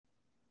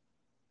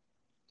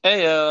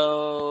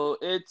Heyo,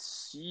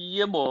 it's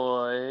your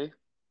boy.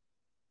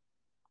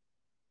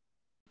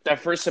 That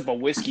first sip of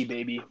whiskey,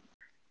 baby.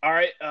 All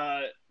right,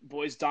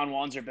 boys, Don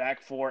Juans are back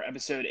for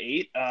episode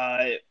 8.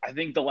 I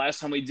think the last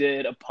time we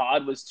did a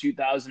pod was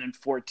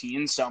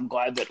 2014, so I'm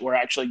glad that we're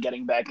actually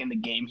getting back in the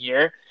game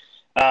here.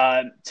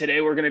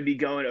 Today we're going to be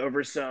going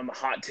over some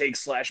hot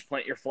takes slash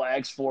plant your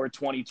flags for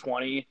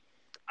 2020.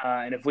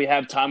 And if we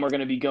have time, we're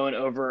going to be going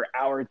over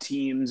our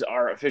teams,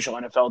 our official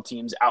NFL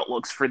teams'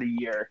 outlooks for the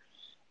year.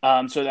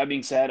 So that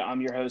being said,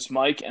 I'm your host,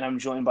 Mike, and I'm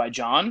joined by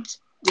John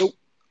Nope.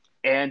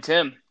 and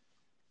Tim.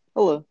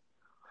 Hello.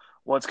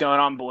 What's going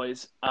on,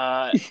 boys?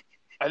 I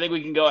think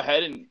we can go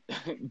ahead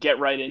and get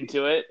right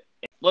into it.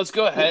 Let's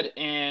go ahead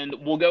and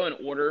we'll go in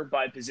order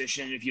by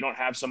position. If you don't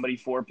have somebody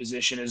for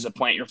position as a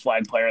plant your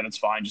flag player, that's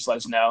fine. Just let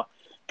us know.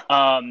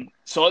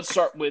 So let's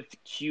start with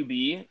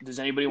QB. Does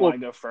anybody want to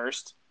go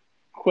first?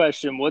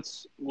 Question: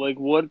 What's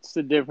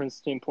the difference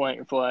between plant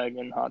your flag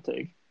and hot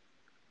take?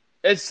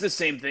 It's the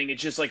same thing.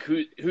 It's just like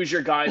who's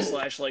your guy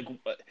slash like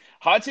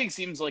hot take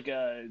seems like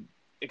a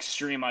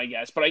extreme, I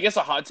guess. But I guess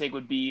a hot take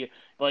would be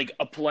like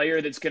a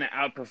player that's going to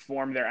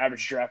outperform their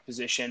average draft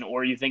position,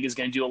 or you think is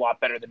going to do a lot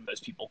better than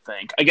most people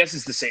think. I guess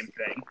it's the same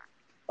thing.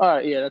 All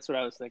right, yeah, that's what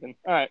I was thinking.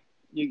 All right,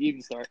 you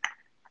can start.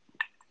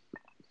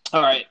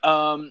 All right.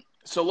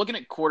 So looking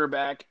at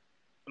quarterback,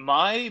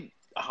 my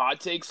hot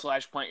take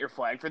slash plant your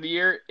flag for the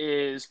year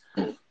is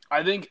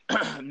I think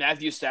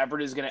Matthew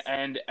Stafford is going to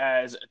end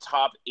as a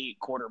top 8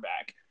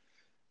 quarterback.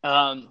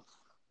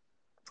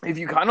 If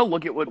you kind of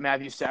look at what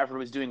Matthew Stafford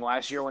was doing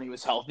last year when he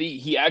was healthy,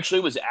 he actually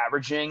was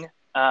averaging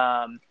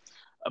a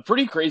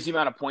pretty crazy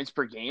amount of points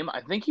per game.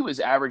 I think he was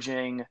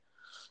averaging,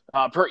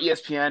 per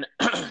ESPN,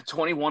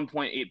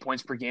 21.8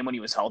 points per game when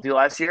he was healthy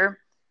last year.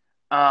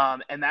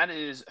 And that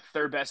is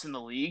third best in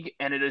the league,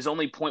 and it is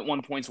only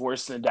 0.1 points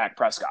worse than Dak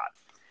Prescott.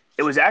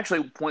 It was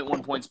actually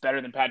 0.1 points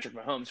better than Patrick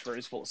Mahomes for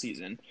his full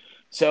season.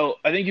 So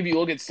I think if you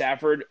look at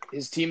Stafford,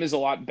 his team is a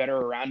lot better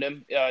around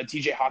him.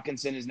 TJ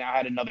Hawkinson has now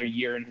had another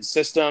year in his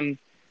system.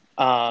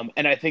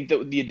 And I think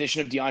that the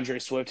addition of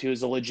DeAndre Swift, who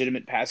is a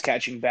legitimate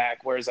pass-catching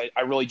back, whereas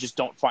I really just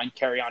don't find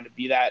Kerryon to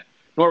be that,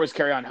 nor was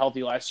Kerryon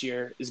healthy last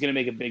year, is going to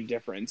make a big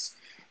difference.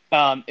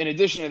 In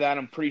addition to that,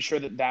 I'm pretty sure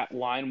that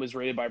line was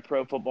rated by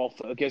Pro Football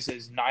Focus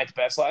as 9th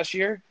best last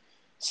year.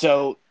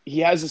 So he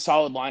has a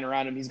solid line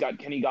around him. He's got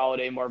Kenny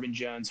Golladay, Marvin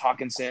Jones,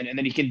 Hawkinson, and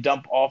then he can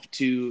dump off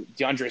to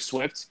DeAndre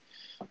Swift.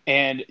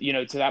 And,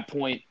 to that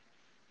point,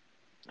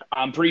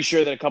 I'm pretty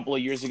sure that a couple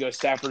of years ago,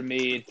 Stafford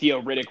made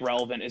Theo Riddick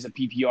relevant as a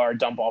PPR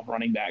dump-off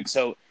running back.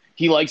 So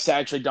he likes to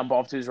actually dump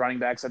off to his running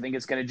backs. I think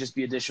it's going to just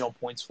be additional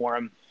points for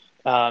him.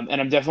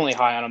 And I'm definitely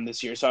high on him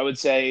this year. So I would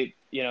say,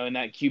 in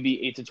that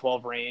QB 8 to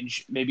 12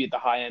 range, maybe at the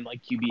high end,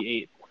 like QB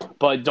 8.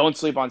 But don't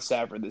sleep on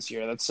Stafford this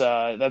year. That's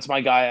my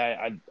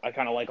guy I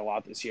kind of like a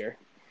lot this year.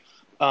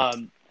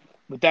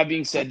 With that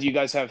being said, do you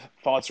guys have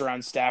thoughts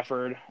around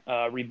Stafford,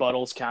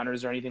 rebuttals,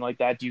 counters, or anything like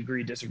that? Do you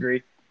agree,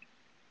 disagree?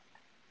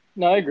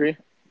 No, I agree,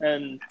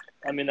 and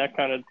I mean that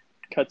kind of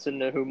cuts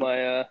into who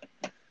my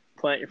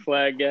plant your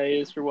flag guy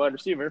is for wide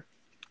receiver.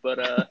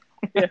 But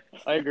yeah,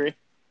 I agree.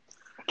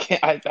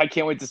 I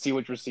can't wait to see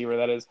which receiver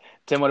that is.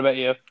 Tim, what about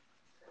you?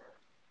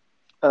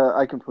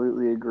 I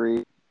completely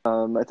agree.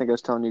 I think I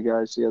was telling you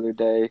guys the other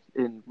day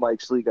in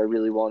Mike's league, I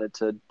really wanted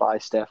to buy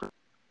Stafford.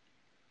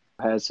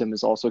 Has him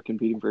as also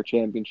competing for a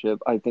championship.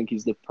 I think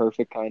he's the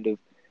perfect kind of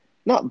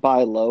not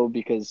buy low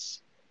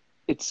because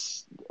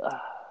it's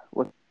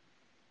what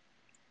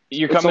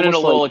You're it's coming in a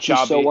almost little like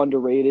choppy. He's so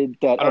underrated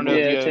that I don't know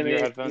if you have Timmy, your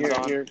headphones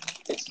on.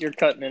 you're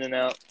cutting in and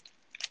out.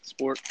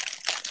 Sport.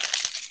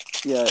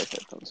 Yeah, I have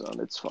headphones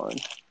on. It's fine.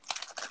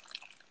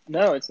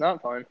 No, it's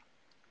not fine.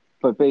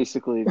 But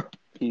basically,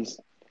 he's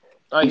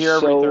I he's hear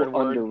every so third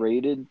word.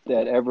 underrated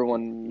that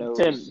everyone knows.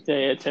 Tim,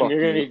 you're Fuck gonna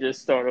you. need to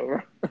start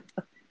over.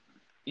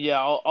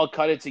 Yeah, I'll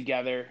cut it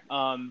together.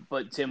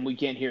 But Tim, we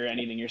can't hear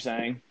anything you're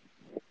saying.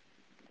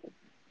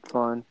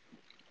 Fine.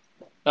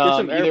 Get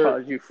some Either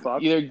AirPods, you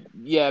fuck.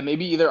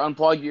 maybe either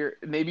unplug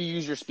maybe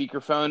use your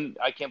speakerphone.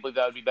 I can't believe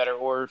that would be better,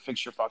 or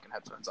fix your fucking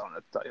headphones. I don't know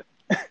what to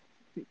tell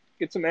you.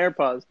 Get some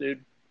AirPods,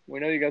 dude. We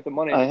know you got the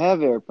money. I have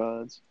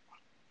AirPods.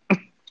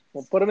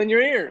 Well, put them in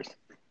your ears.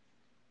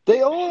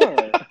 They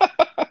are.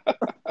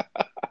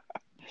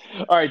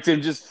 All right,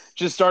 Tim, just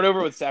start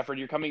over with Stafford.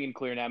 You're coming in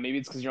clear now. Maybe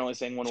it's because you're only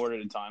saying one word at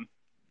a time.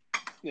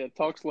 Yeah,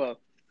 talk slow.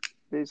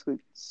 Basically,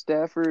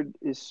 Stafford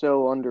is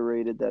so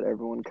underrated that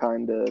everyone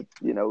kind of,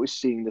 is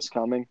seeing this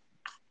coming.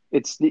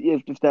 If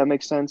that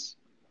makes sense.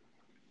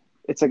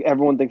 It's like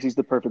everyone thinks he's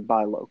the perfect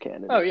buy low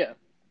candidate. Oh, yeah.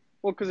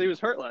 Well, because he was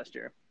hurt last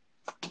year.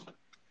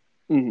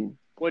 Mm-hmm.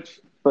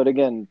 But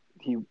again,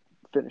 he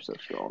finished so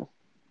strong.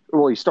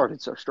 Well, he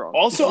started so strong.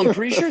 Also, I'm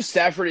pretty sure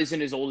Stafford isn't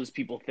as old as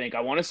people think.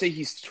 I want to say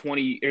he's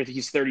 20 or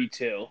he's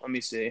 32. Let me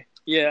see.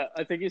 Yeah,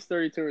 I think he's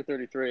 32 or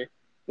 33.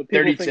 But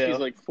people 32. think he's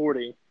like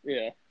 40.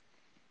 Yeah.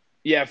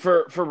 Yeah,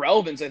 for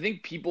relevance, I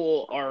think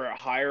people are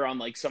higher on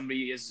like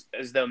somebody as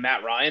though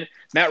Matt Ryan.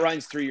 Matt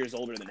Ryan's 3 years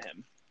older than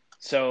him,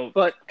 so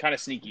But kind of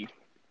sneaky.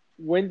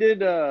 when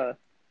did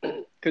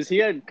Because he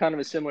had kind of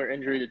a similar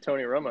injury to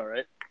Tony Romo,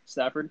 right?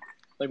 Stafford,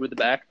 like with the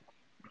back.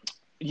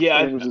 Yeah,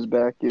 I think it was his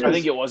back. Yeah. I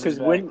think it was his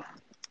back.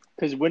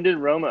 Because when did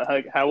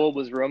Romo? How old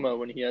was Romo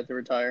when he had to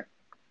retire?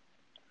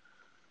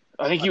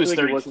 I think he was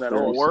 34. He wasn't that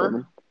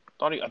old.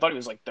 I thought he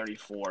was like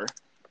 34.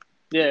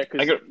 Yeah,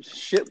 because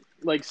shit,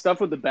 like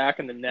stuff with the back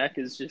and the neck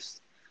is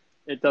just,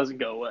 it doesn't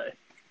go away.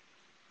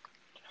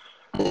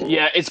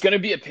 Yeah, it's going to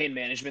be a pain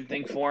management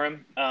thing for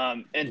him.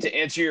 And to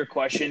answer your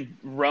question,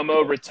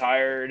 Romo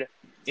retired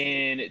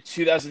in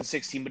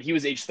 2016, but he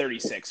was age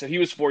 36, so he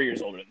was 4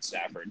 years older than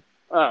Stafford.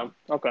 Oh,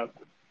 okay.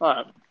 All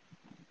right.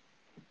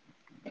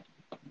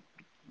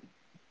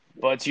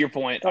 But to your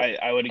point,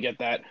 I would get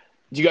that.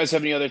 Do you guys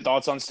have any other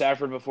thoughts on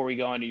Stafford before we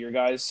go on to your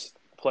guys'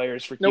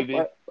 players for QB?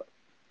 Nope,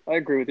 I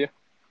agree with you.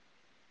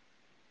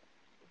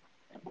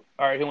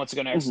 All right, who wants to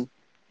go next?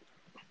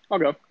 I'll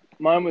go.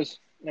 Mine was,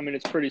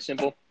 it's pretty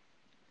simple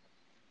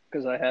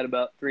because I had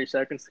about 3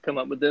 seconds to come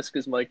up with this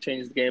because Mike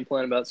changed the game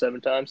plan about 7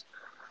 times.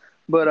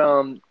 But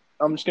I'm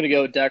just going to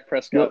go with Dak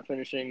Prescott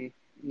finishing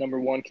number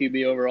 1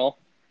 QB overall.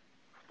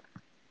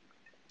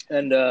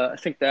 And I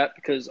think that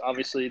because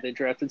obviously they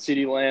drafted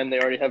CeeDee Lamb, they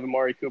already have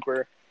Amari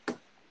Cooper,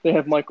 they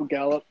have Michael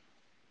Gallup,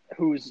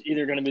 who's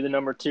either going to be the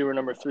number 2 or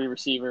number 3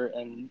 receiver,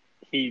 and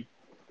he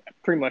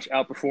pretty much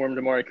outperformed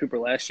Amari Cooper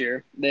last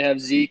year. They have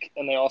Zeke,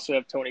 and they also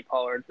have Tony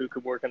Pollard, who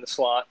could work in the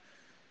slot,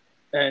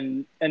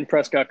 and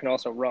Prescott can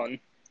also run.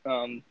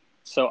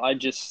 So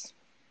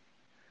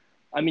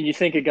you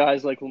think of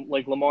guys like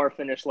Lamar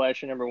finished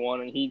last year number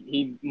 1, and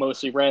he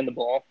mostly ran the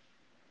ball,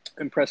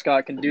 and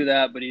Prescott can do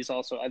that, but he's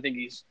also I think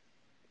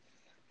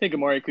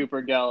Amari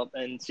Cooper, Gallup,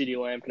 and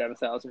CeeDee Lamb can have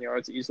 1,000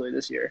 yards easily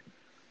this year.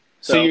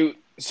 So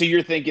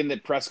you're thinking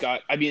that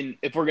Prescott,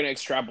 if we're going to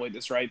extrapolate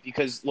this, right,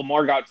 because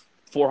Lamar got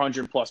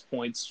 400-plus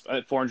points,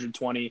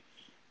 420.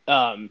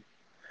 I'm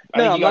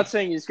not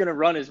saying he's going to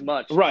run as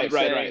much. Right.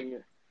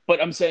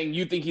 But I'm saying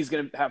you think he's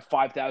going to have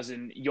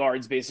 5,000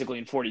 yards basically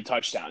and 40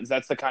 touchdowns.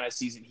 That's the kind of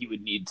season he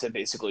would need to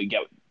basically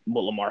get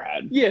what Lamar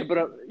had. Yeah,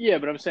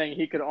 but I'm saying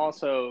he could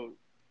also,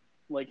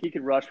 he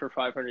could rush for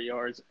 500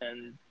 yards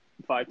and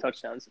 5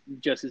 touchdowns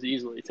just as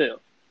easily too,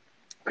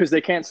 because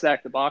they can't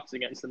stack the box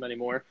against them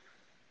anymore.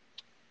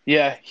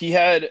 Yeah, he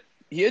had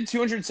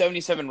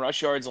 277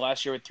 rush yards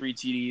last year with 3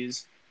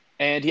 TDs,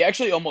 and he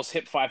actually almost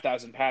hit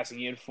 5,000 passing.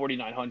 He had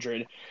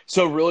 4,900.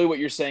 So really, what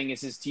you're saying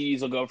is his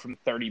TDs will go from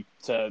 30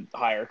 to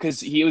higher, because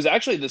he was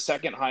actually the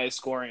second highest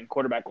scoring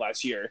quarterback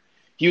last year.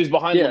 He was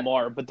behind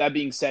Lamar, but that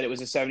being said, it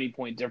was a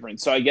 70-point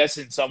difference. So I guess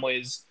in some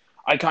ways,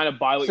 I kind of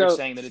buy what you're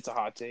saying, that it's a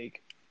hot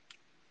take.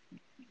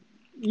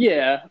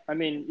 Yeah,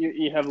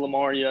 you have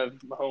Lamar, you have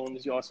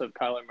Mahomes, you also have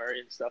Kyler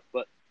Murray and stuff.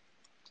 But,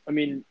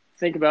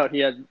 think about they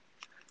have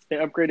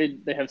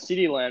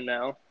CeeDee Lamb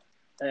now,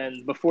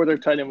 and before their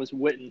tight end was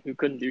Witten, who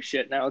couldn't do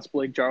shit. Now it's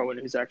Blake Jarwin,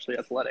 who's actually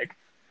athletic.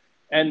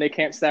 And they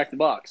can't stack the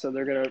box, so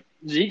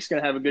Zeke's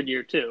going to have a good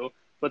year too,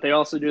 but they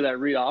also do that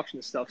read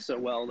option stuff so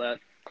well that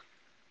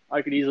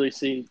I could easily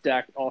see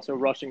Dak also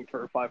rushing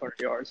for 500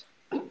 yards.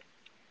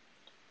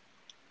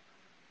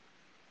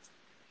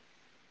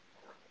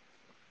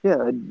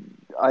 Yeah,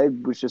 I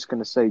was just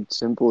going to say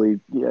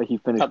simply, he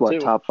finished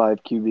top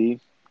 5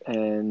 QB,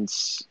 and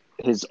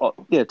his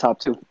top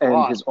 2,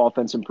 and his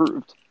offense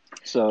improved.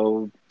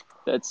 So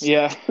that's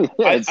I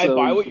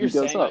buy what you're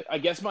saying. I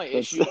guess my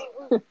issue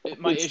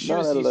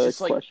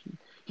is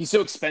he's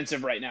so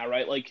expensive right now,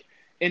 right? Like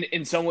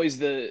in some ways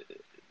the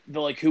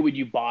who would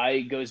you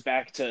buy goes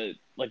back to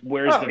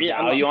where's the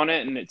value on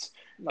it, and it's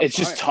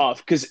just tough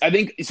because I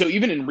think so.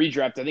 Even in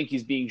redraft, I think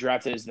he's being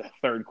drafted as the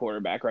 3rd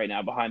quarterback right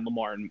now behind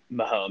Lamar and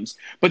Mahomes.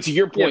 But to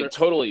your point,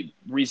 totally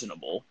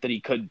reasonable that he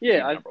could.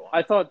 Yeah,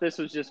 I thought this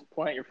was just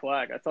plant your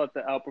flag. I thought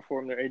the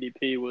outperform their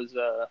ADP was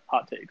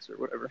hot takes or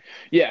whatever.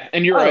 Yeah,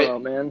 and you're right,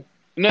 man.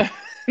 No,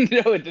 in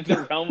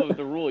the realm of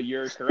the rule,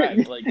 you're correct.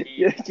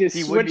 He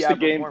switched the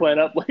game plan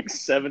up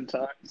 7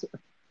 times.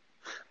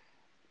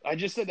 I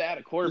just said to add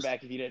a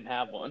quarterback if you didn't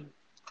have one.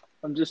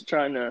 I'm just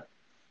trying to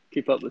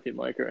keep up with you,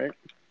 Mike. Right?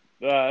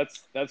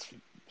 That's.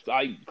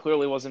 I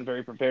clearly wasn't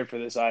very prepared for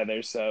this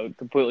either, so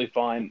completely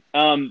fine.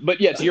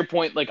 But yeah, to your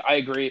point, I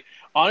agree.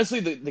 Honestly,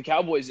 the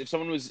Cowboys. If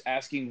someone was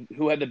asking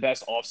who had the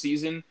best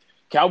offseason,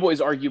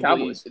 Cowboys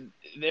arguably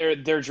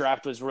their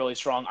draft was really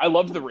strong. I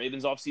loved the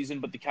Ravens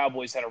offseason, but the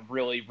Cowboys had a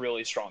really,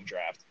 really strong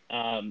draft.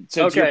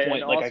 So to your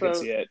point, I can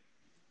see it.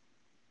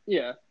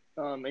 Yeah,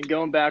 and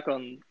going back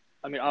on,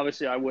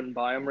 obviously I wouldn't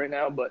buy him right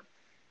now, but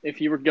if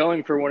you were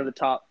going for one of the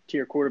top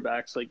tier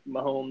quarterbacks like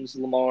Mahomes,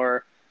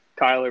 Lamar,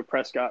 Kyler,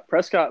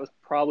 Prescott would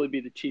probably be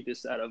the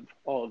cheapest out of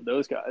all of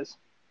those guys.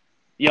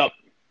 Yep,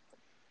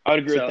 I would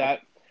agree with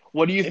that.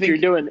 What do you think? If you're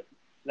doing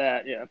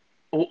that, yeah.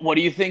 What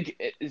do you think?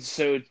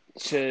 So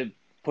to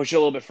push it a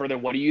little bit further,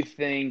 what do you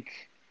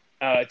think?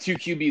 2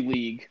 QB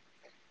league.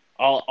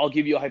 I'll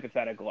give you a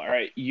hypothetical. All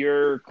right,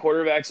 your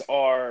quarterbacks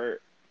are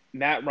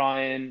Matt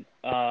Ryan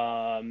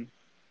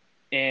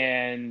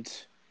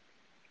and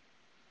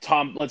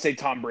Tom. Let's say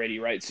Tom Brady,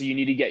 right? So you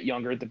need to get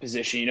younger at the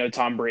position.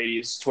 Tom Brady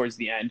is towards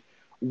the end.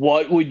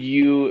 What would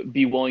you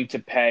be willing to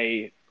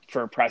pay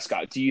for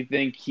Prescott? Do you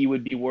think he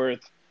would be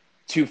worth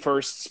 2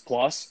 firsts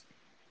plus.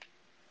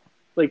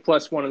 Like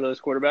plus one of those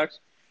quarterbacks.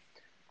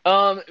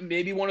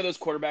 Maybe one of those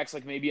quarterbacks,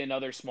 like maybe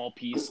another small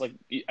piece, like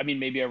I mean,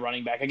 maybe a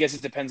running back. I guess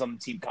it depends on the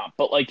team comp,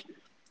 but like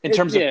in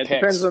terms of it picks,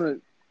 depends on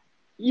the.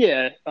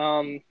 Yeah.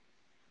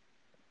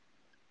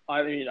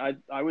 I mean,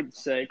 I would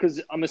say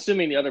because I'm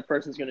assuming the other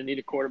person's going to need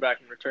a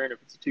quarterback in return if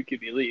it's a 2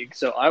 QB league.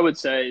 So I would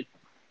say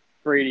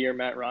Brady or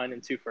Matt Ryan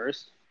in 2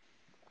 first,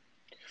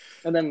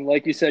 and then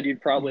like you said,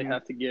 you'd probably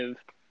have to give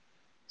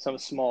some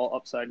small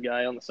upside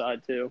guy on the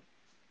side too.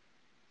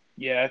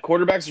 yeah,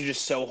 quarterbacks are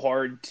just so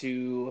hard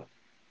to.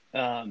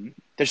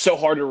 They're so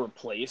hard to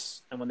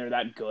replace, and when they're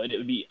that good,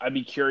 I'd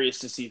be curious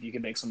to see if you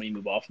could make somebody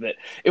move off of it.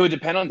 It would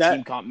depend on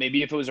team comp.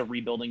 Maybe if it was a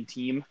rebuilding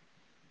team.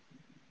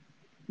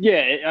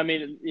 Yeah, I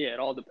mean, it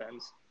all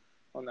depends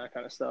on that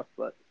kind of stuff.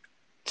 But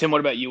Tim, what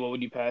about you? What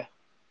would you pay?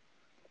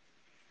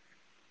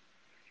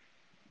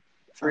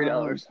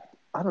 $3.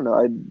 I don't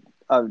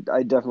know.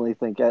 I definitely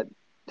think at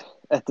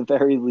the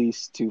very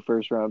least 2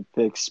 first-round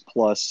picks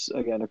plus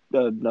again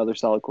another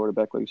solid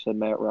quarterback, like you said,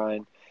 Matt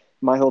Ryan.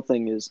 My whole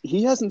thing is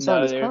he hasn't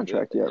signed his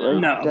contract yet, right?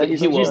 No, he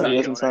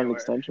hasn't signed an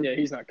extension. Yeah,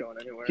 he's not going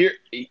anywhere.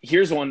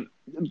 Here's one.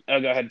 Go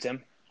ahead,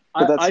 Tim.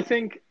 I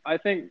think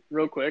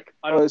real quick.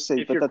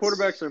 If your that's...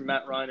 quarterbacks are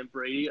Matt Ryan and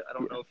Brady, I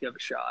don't know if you have a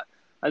shot.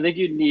 I think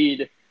you'd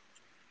need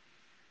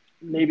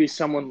maybe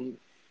someone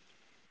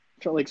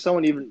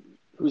even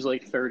who's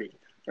like 30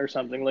 or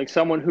something, like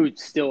someone who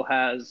still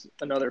has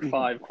another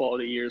 5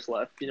 quality years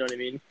left. You know what I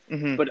mean?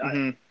 Mm-hmm,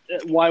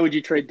 but why would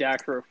you trade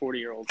Dak for a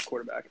 40-year-old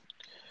quarterback?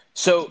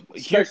 So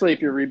especially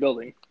if you're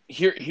rebuilding.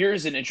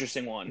 Here's an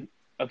interesting one.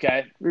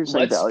 Okay, let's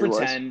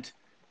pretend.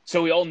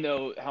 So we all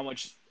know how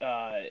much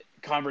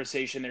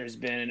conversation there's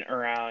been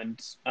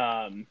around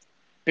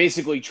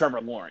basically Trevor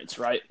Lawrence,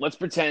 right? Let's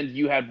pretend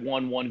you had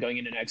 1-1 going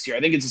into next year.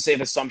 I think it's a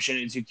safe assumption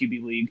in a 2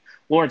 QB league.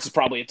 Lawrence is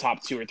probably a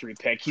top 2 or 3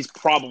 pick. He's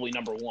probably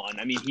number 1.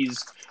 I mean,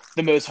 he's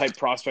the most hyped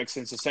prospect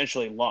since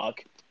essentially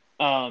Luck.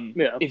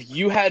 If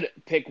you had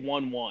pick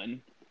 1-1,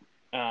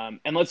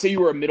 and let's say you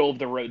were a middle of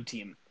the road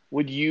team,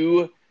 would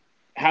you?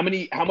 How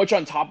much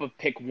on top of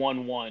pick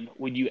 1-1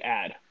 would you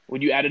add?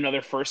 Would you add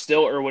another first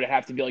still, or would it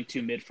have to be like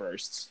 2 mid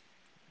firsts?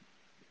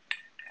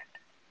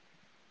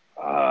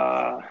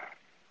 I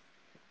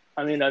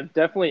mean, I'd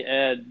definitely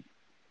add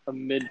a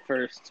mid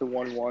first to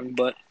 1-1,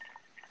 but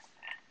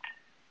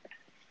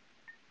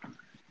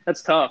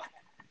that's tough,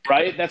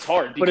 right? That's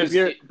hard. But if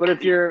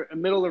you're a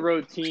middle of the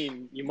road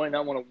team, you might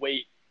not want to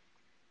wait.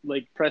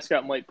 Like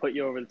Prescott might put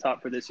you over the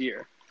top for this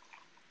year.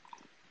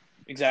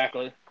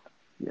 Exactly.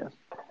 Yeah.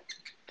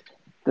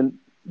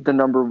 The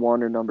number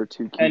 1 or number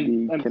 2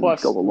 QB and can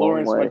plus, go a long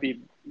Lawrence way. might be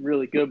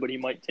really good, but he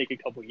might take a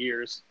couple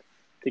years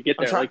to get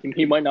there. Like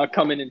he might not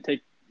come in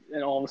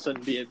and all of a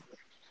sudden be at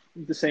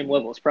the same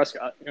level as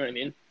Prescott. You know what I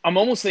mean? I'm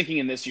almost thinking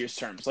in this year's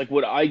terms. Like,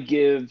 would I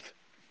give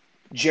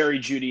Jerry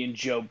Jeudy and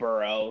Joe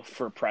Burrow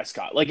for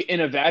Prescott? Like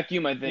in a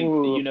vacuum, I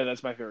think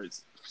that's my favorite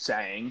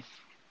saying.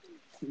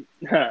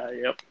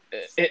 Yep.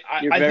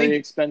 Your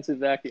expensive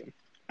vacuum.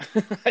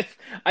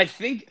 I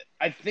think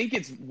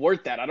it's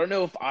worth that. I don't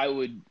know if I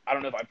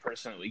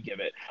personally would give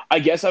it. I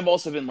guess I've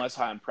also been less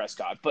high on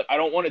Prescott, but I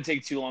don't want to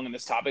take too long on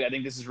this topic. I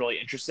think this is really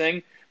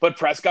interesting. But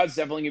Prescott's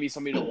definitely going to be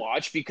somebody to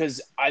watch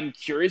because I'm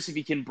curious if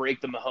he can break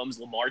the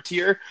Mahomes-Lamar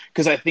tier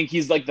because I think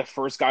he's like the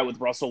first guy with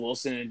Russell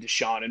Wilson and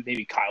Deshaun and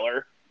maybe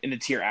Kyler in the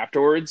tier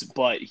afterwards,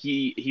 but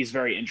he's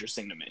very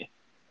interesting to me.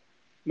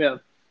 Yeah.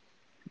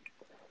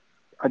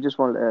 I just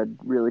wanted to add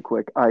really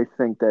quick. I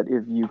think that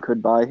if you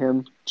could buy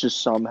him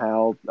just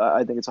somehow,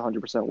 I think it's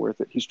 100% worth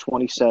it. He's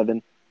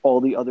 27. All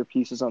the other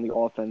pieces on the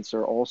offense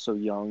are also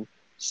young.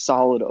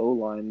 Solid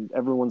O-line.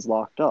 Everyone's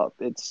locked up.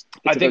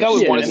 I think I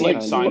would want to see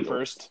him sign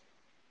first.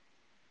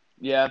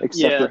 Yeah.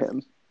 Except for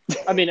him.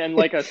 I mean, and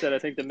like I said, I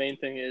think the main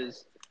thing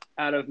is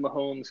out of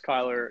Mahomes,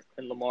 Kyler,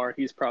 and Lamar,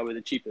 he's probably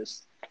the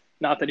cheapest.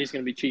 Not that he's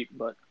going to be cheap,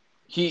 but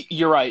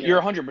you're right. Yeah.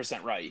 You're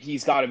 100% right.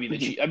 He's got to be the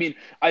cheap. I mean,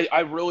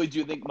 I really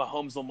do think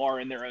Mahomes, Lamar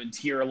in their own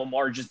tier.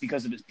 Lamar just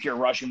because of his pure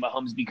rushing.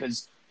 Mahomes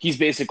because he's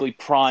basically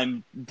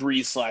prime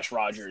Breeze /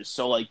 Rodgers.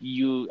 So like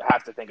you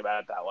have to think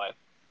about it that way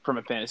from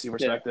a fantasy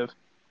perspective.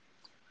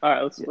 Yeah. All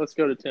right, let's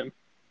go to Tim.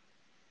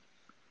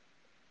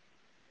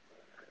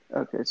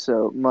 Okay,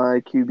 so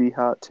my QB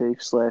hot take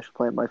 /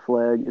 plant my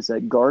flag is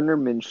that Gardner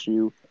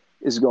Minshew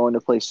is going to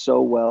play so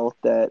well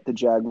that the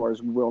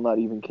Jaguars will not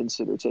even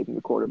consider taking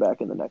a quarterback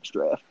in the next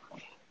draft.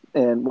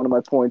 And one of my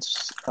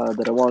points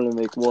that I wanted to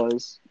make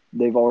was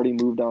they've already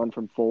moved on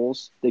from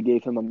Foles. They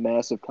gave him a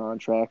massive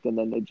contract, and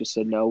then they just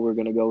said, no, we're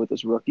going to go with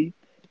this rookie.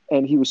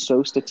 And he was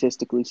so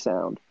statistically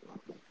sound.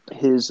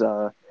 His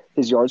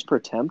yards per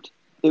attempt,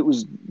 it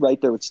was right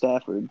there with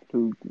Stafford,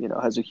 who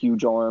has a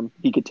huge arm.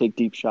 He could take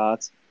deep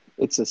shots.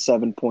 It's a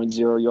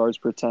 7.0 yards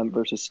per attempt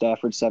versus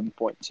Stafford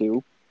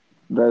 7.2.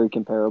 Very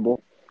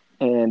comparable.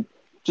 And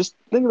just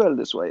think about it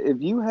this way.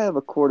 If you have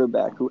a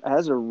quarterback who,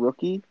 as a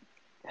rookie,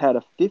 had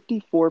a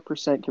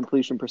 54%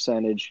 completion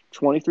percentage,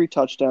 23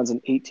 touchdowns, and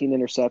 18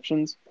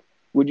 interceptions,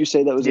 would you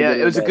say that was a good year?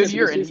 Yeah, it was a good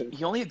year, and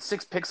he only had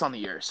 6 picks on the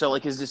year. So,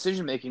 like, his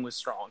decision-making was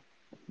strong.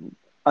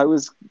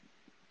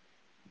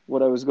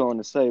 what I was going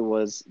to say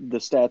was the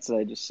stats that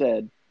I just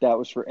said, that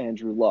was for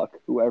Andrew Luck,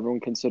 who everyone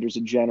considers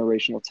a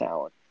generational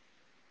talent.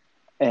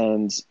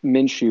 And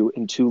Minshew,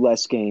 in 2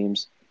 less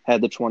games,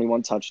 had the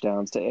 21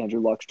 touchdowns to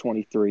Andrew Luck's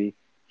 23.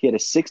 He had a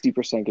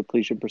 60%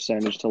 completion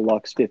percentage to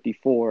Luck's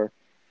 54,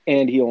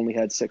 and he only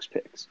had 6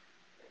 picks.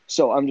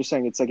 So I'm just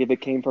saying, it's like if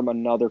it came from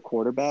another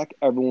quarterback,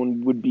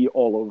 everyone would be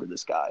all over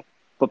this guy.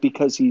 But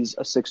because he's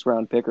a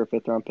 6th-round pick or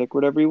 5th-round pick,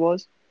 whatever he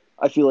was,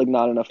 I feel like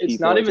not enough people.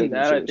 It's not are even taking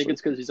him that. I think seriously.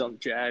 it's because he's on the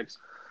Jags.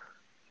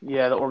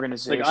 Yeah, the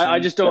organization. Like I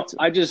just don't.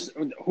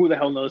 Who the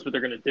hell knows what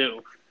they're gonna do?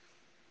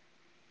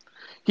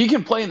 He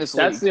can play in this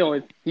league. That's the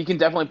only. He can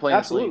definitely play in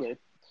this league.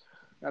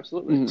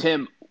 Absolutely.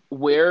 Tim,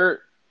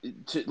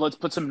 let's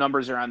put some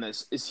numbers around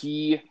this. Is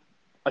he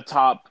a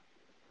top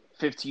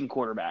 15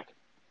 quarterback?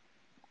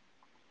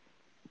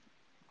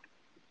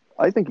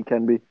 I think he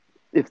can be.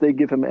 If they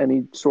give him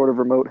any sort of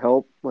remote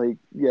help, like,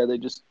 yeah, they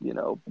just,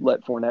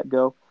 let Fournette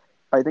go.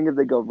 I think if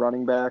they go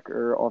running back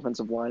or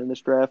offensive line in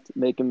this draft,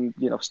 make him,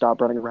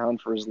 stop running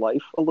around for his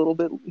life a little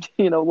bit,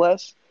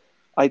 less,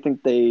 I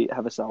think they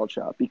have a solid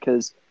shot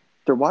because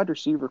their wide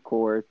receiver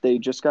core, they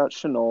just got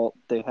Chenault,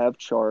 they have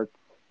Chark,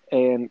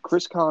 and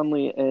Chris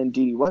Conley and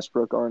Dede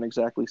Westbrook aren't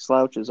exactly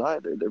slouches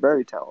either. They're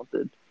very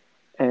talented.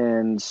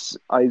 And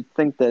I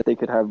think that they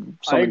could have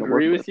something to work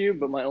with. I agree with you,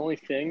 but my only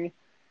thing,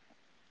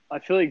 I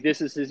feel like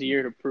this is his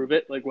year to prove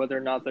it, like whether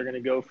or not they're going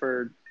to go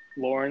for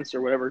Lawrence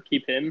or whatever,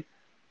 keep him.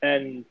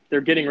 And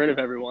they're getting rid of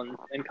everyone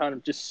and kind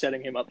of just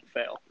setting him up to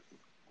fail.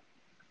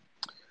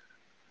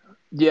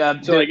 Yeah,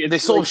 so they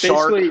sold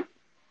Shark.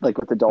 Like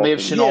with the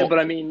Dolphins. Yeah, but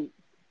I mean,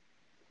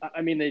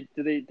 they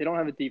don't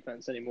have a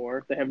defense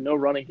anymore. They have no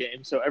running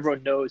game, so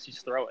everyone knows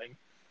he's throwing.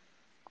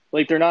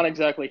 Like, they're not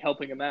exactly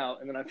helping him out.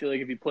 And then I feel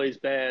like if he plays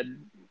bad,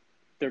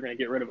 they're going to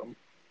get rid of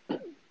him.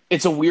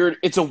 It's a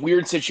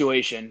weird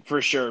situation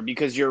for sure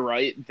because you're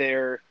right. They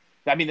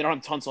don't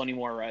have Tunsil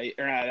anymore, right?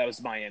 Or no, that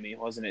was Miami,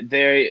 wasn't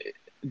it?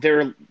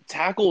 Their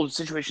tackle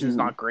situation is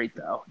not great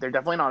though. They're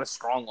definitely not a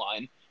strong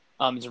line.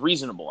 It's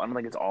reasonable. I don't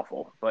think it's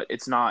awful, but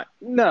it's not.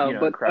 No,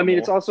 but incredible. I mean,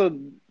 it's also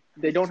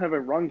they don't have a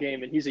run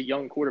game, and he's a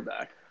young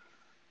quarterback.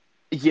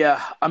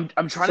 Yeah, I'm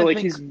trying to so, like,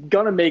 think. he's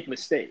gonna make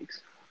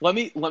mistakes. Let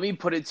me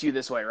put it to you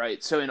this way,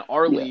 right? So in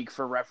our league,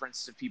 for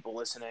reference to people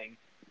listening,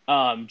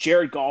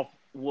 Jared Goff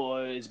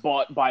was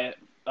bought by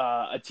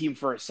a team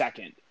for a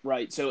second,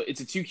 right? So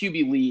it's a 2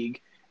 QB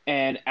league,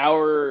 and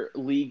our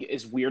league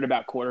is weird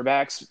about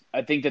quarterbacks.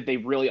 I think that they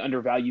really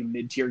undervalue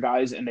mid-tier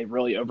guys, and they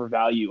really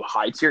overvalue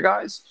high-tier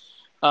guys.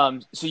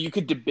 So you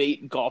could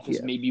debate Goff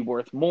is maybe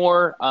worth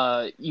more,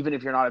 even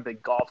if you're not a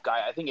big Goff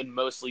guy. I think in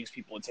most leagues,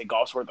 people would say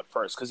Goff's worth the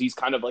first because he's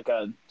kind of like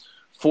a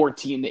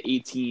 14 to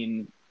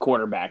 18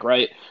 quarterback,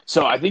 right?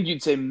 So I think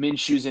you'd say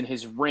Minshew's in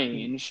his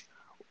range.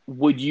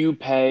 Would you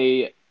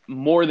pay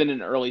more than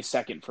an early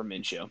second for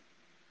Minshew?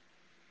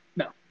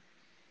 No.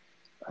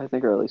 I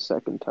think early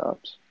second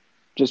tops.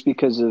 Just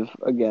because of,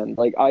 again,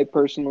 like, I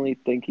personally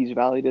think he's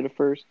valued at a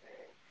first,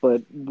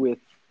 but with,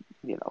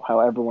 how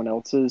everyone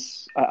else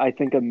is, I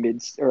think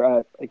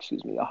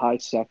a high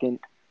second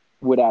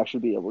would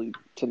actually be able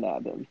to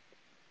nab him.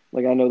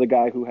 Like, I know the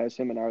guy who has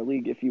him in our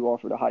league, if you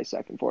offered a high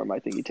second for him, I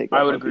think he'd take that.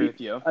 I would agree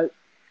with you.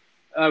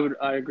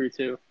 I agree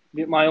too.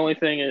 My only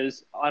thing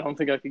is I don't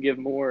think I could give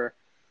more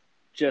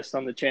just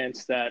on the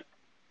chance that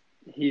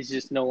he's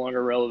just no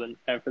longer relevant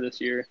after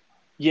this year.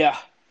 Yeah,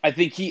 I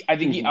think he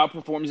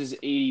outperforms his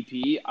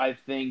ADP. I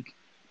think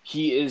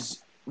he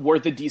is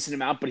worth a decent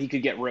amount, but he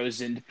could get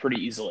rosened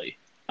pretty easily.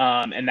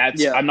 And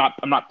that's I'm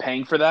not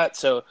paying for that.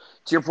 So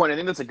to your point, I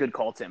think that's a good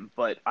call, Tim.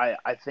 But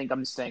I think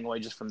I'm staying away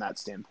just from that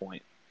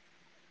standpoint.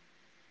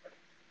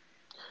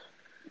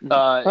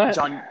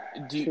 John,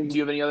 do you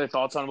have any other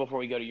thoughts on it before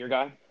we go to your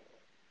guy?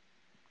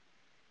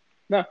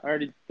 No, I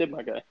already did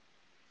my guy.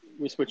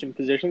 We switching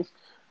positions?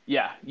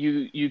 Yeah,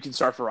 you can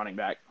start for running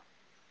back.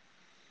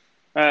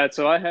 All right,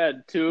 so I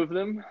had 2 of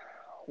them.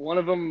 One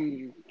of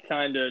them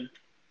kind of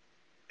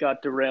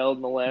got derailed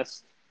in the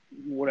last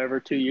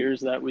 2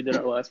 years that we did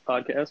our last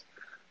podcast.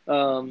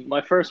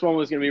 My first one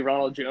was going to be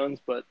Ronald Jones,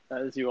 but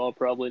as you all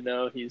probably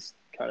know, he's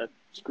kind of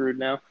screwed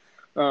now.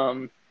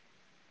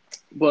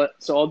 But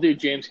so I'll do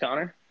James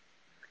Conner.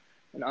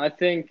 And I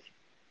think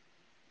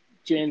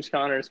James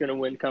Conner is going to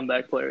win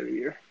Comeback Player of the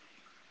Year.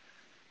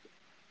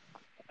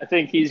 I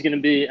think he's going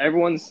to be –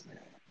 everyone's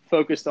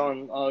focused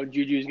on,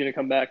 Juju's going to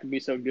come back and be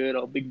so good.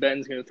 Big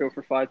Ben's going to throw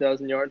for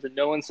 5,000 yards. And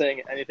no one's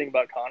saying anything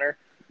about Conner.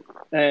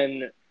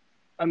 And,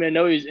 I mean, I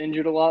know he was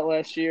injured a lot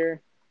last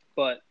year,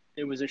 but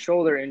it was a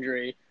shoulder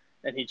injury,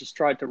 and he just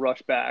tried to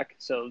rush back.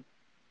 So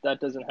that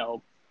doesn't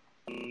help.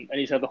 And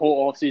he's had the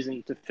whole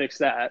offseason to fix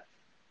that.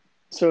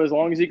 So as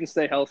long as he can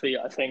stay healthy,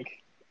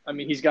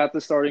 he's got the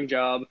starting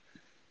job,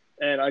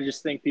 and I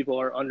just think people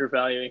are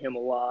undervaluing him a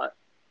lot,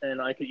 and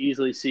I could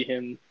easily see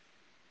him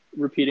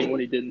repeating what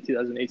he did in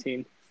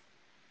 2018.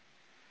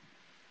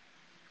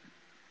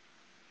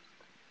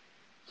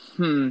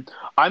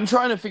 I'm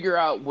trying to figure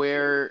out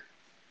where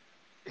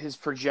his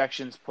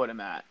projections put him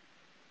at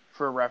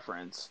for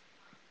reference.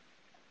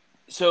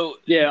 So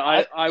Yeah,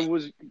 I I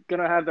was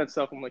gonna have that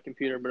stuff on my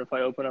computer, but if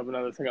I open up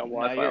another thing on no,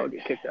 Wi-Fi, I'll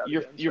get kicked out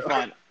again. you're So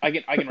fine. I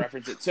can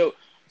reference it.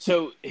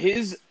 So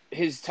his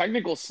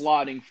technical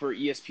slotting for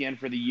ESPN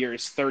for the year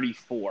is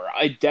 34.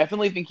 I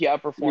definitely think he yeah,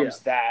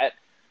 outperforms that.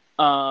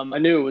 I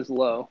knew it was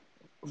low.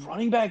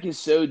 Running back is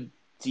so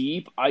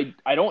deep. I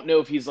don't know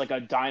if he's like a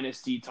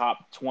dynasty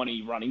top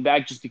 20 running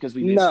back just because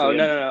we've No, basically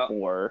no, had no, no.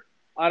 four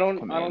come I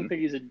don't in.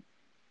 think he's a.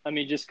 I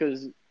mean, just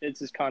because it's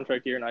his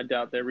contract year, and I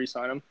doubt they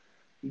re-sign him.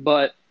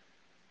 But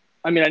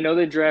I mean, I know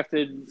they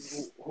drafted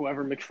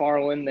whoever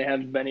McFarland. They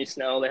have Benny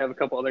Snell. They have a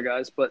couple other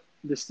guys, but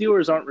the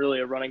Steelers aren't really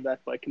a running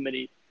back by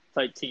committee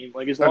type team.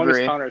 Like as long as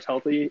Agree. Connor's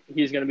healthy,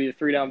 he's going to be the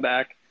 3-down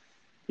back.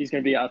 He's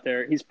going to be out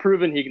there. He's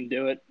proven he can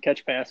do it,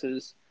 catch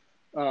passes,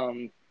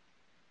 and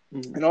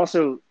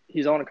also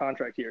he's on a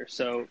contract here.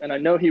 So, and I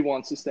know he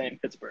wants to stay in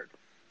Pittsburgh.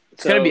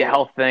 It's gonna be a So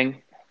health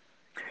thing.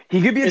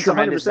 He could be a it's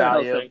tremendous 100%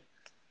 health value. thing.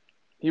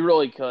 He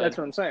really could. That's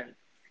what I'm saying.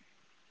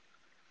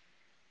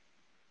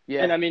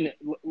 Yeah. And I mean,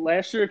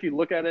 last year, if you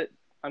look at it,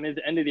 I mean, at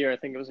the end of the year, I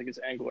think it was like his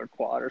ankle or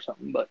quad or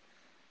something, but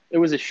it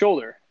was his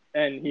shoulder.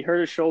 And he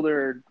hurt his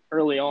shoulder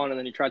early on, and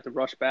then he tried to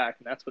rush back,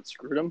 and that's what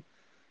screwed him.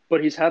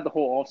 But he's had the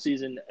whole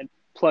offseason and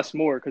plus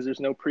more because there's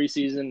no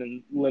preseason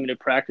and limited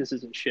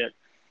practices and shit.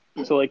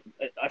 So, like,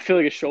 I feel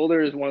like a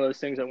shoulder is one of those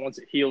things that once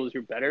it heals,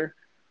 you're better.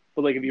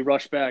 But, like, if you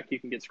rush back, you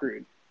can get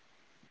screwed.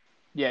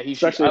 Yeah, he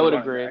should. Especially I as a would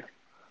running agree. back.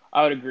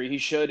 I would agree.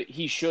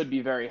 He should be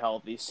very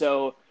healthy.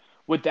 So,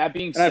 with that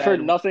being And I've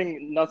heard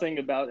said, nothing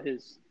about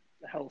his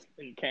health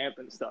in camp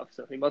and stuff,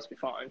 so he must be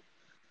fine.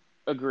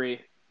 agree.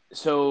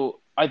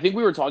 So, I think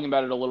we were talking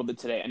about it a little bit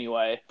today.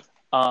 Anyway,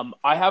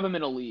 I have him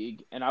in a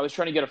league, and I was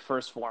trying to get a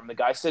first for him. The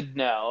guy said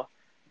no.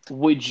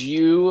 Would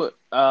you,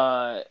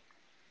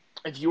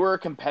 if you were a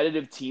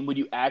competitive team, would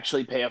you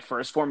actually pay a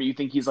first for him? You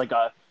think he's like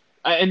a,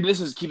 and this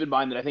is keep in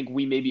mind that I think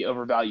we maybe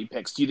overvalue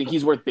picks. Do you think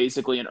he's worth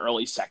basically an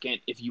early second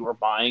if you were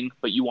buying,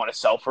 but you want to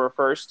sell for a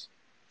first?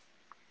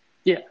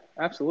 Yeah,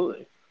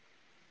 absolutely.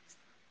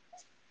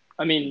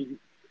 I mean,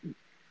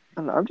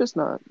 And I'm just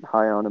not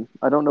high on him.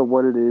 I don't know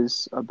what it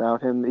is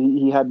about him.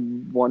 He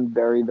had one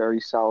very,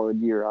 very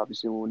solid year,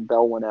 obviously, when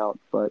Bell went out.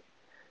 But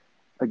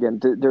again,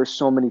 there's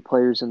so many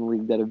players in the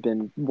league that have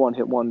been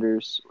one-hit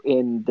wonders,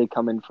 and they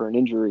come in for an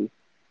injury.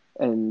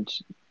 And,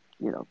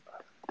 you know,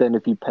 then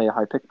if you pay a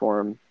high pick for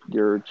him,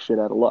 you're shit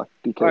out of luck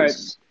all right.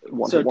 because So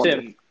one-hit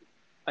wonder. Tim,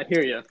 I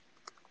hear you,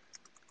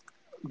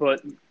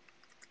 but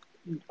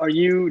do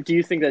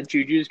you think that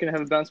Juju's going to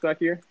have a bounce back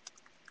year?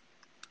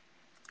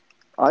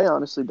 I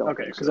honestly don't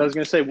Okay, think because so. I was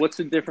going to say, what's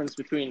the difference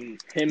between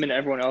him and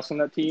everyone else on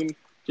that team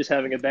just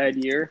having a bad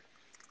year,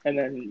 and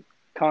then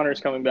Connor's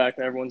coming back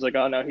and everyone's like,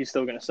 oh no, he's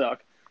still going to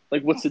suck.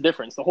 Like, what's the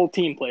difference? The whole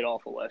team played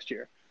awful last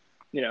year,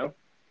 you know.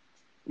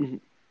 Mhm.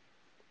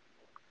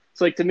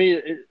 It's like to me,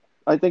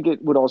 I think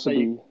it would also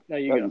you oh, go,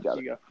 you got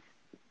it. you go.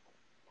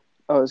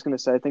 I was going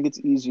to say, I think it's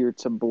easier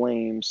to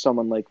blame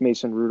someone like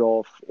Mason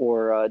Rudolph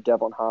or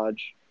Devon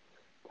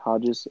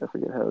Hodges. I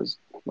forget how his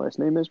last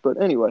name is.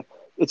 But anyway,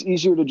 it's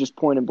easier to just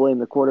point and blame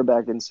the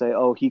quarterback and say,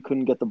 oh, he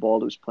couldn't get the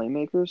ball to his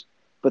playmakers.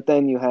 But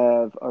then you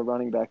have a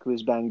running back who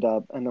is banged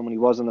up, and then when he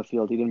was on the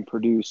field, he didn't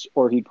produce,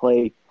 or he'd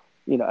play,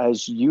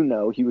 as you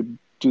know, he would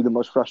do the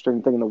most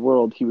frustrating thing in the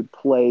world. He would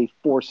play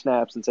 4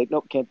 snaps and say,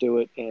 nope, can't do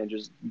it, and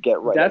just get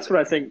right. That's what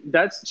I think.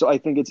 So I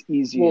think it's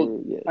easier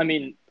I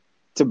mean,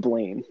 to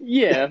blame.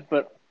 yeah,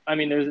 but I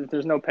mean, if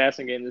there's no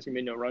passing game, there's gonna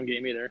be no run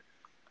game either.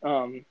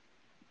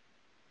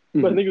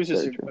 But I think it was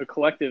just a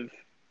collective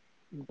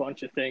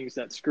bunch of things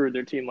that screwed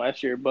their team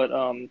last year. But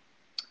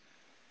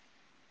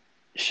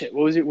shit,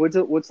 what was it?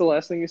 What's the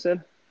last thing you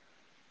said?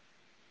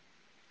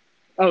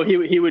 Oh,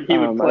 he would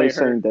I play was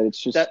saying hurt. that it's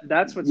just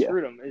That's what yeah.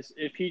 screwed him. Is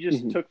if he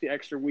just took the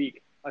extra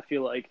week, I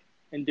feel like,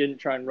 and didn't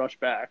try and rush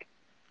back,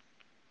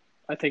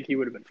 I think he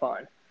would have been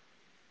fine.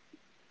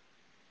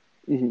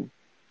 Mm-hmm.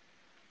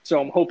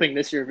 So I'm hoping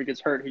this year if he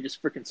gets hurt, he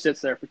just freaking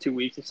sits there for 2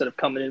 weeks instead of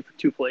coming in for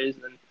 2 plays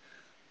and then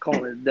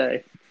calling it a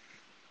day.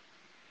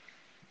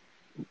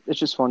 It's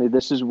just funny.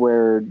 This is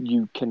where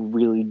you can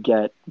really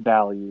get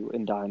value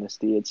in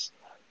Dynasty. It's,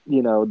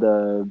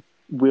 the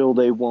will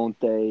they, won't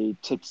they,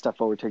 take a step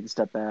forward, take a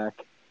step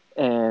back,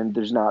 and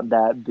there's not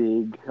that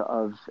big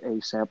of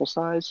a sample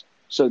size.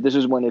 So this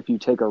is when if you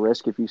take a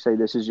risk, if you say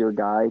this is your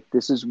guy,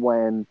 this is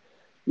when,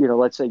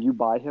 let's say you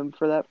buy him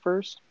for that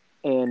first,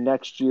 and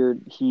next year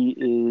he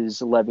is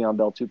Le'Veon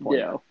Bell 2.0.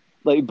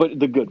 Yeah. But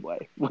the good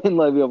way, when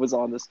Le'Veon was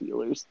on the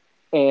Steelers.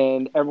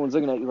 And everyone's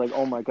looking at you like,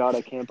 oh, my God,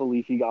 I can't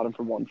believe he got him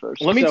for one first.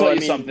 Let me tell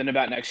you something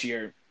about next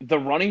year. The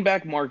running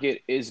back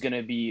market is going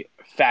to be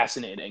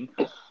fascinating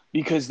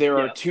because there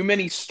are too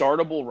many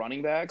startable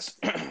running backs.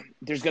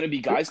 There's going to be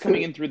guys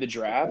coming in through the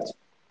draft,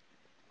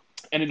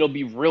 and it'll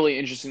be really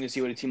interesting to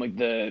see what a team like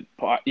the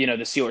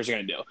Steelers are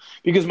going to do.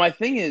 Because my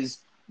thing is,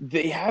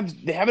 they have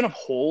enough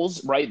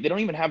holes, right? They don't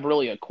even have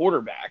really a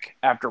quarterback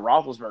after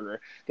Roethlisberger.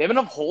 They have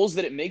enough holes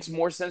that it makes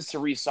more sense to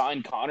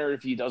re-sign Connor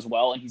if he does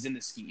well and he's in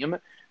the scheme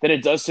than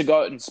it does to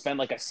go out and spend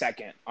like a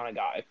second on a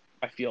guy.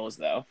 I feel as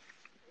though.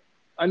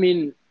 I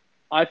mean,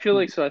 I feel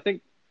like so. I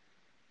think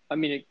I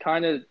mean, it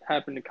kind of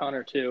happened to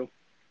Connor too.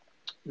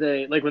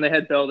 They like when they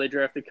had Bell, they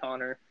drafted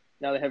Connor.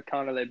 Now they have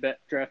Connor. They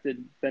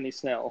drafted Benny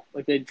Snell.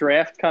 Like they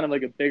draft kind of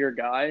like a bigger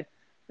guy,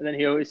 and then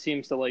he always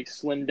seems to like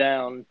slim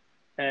down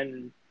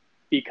and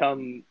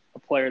become a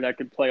player that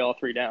could play all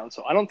three downs.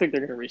 So I don't think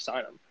they're going to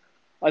re-sign him.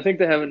 I think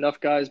they have enough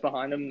guys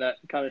behind him that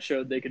kind of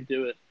showed they could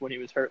do it when he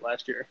was hurt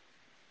last year.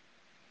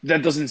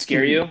 That doesn't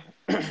scare you?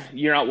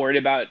 You're not worried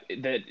about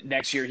that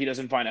next year he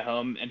doesn't find a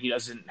home and he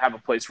doesn't have a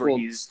place where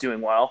he's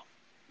doing well?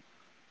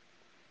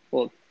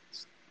 Well,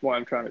 that's why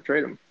I'm trying to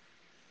trade him.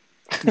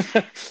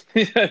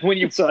 When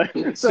you so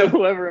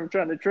whoever I'm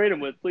trying to trade him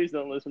with, please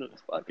don't listen to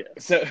this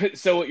podcast.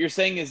 So what you're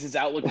saying is his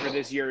outlook for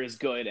this year is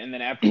good, and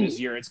then after this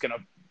year, it's going to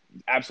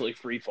absolutely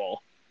free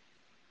fall.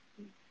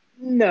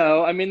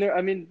 No, I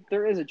mean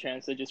there is a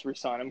chance they just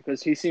re-sign him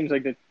because he seems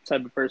like the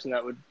type of person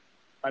that would.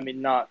 He's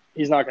not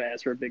going to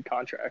ask for a big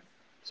contract,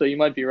 so you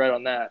might be right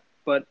on that.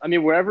 But I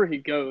mean, wherever he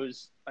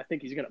goes, I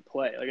think he's going to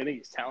play. Like I think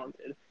he's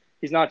talented.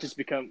 He's not just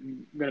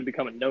going to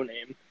become a no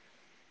name.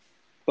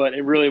 But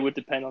it really would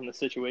depend on the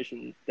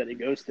situation that he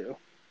goes to.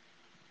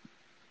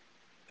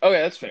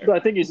 Okay, that's fair. But I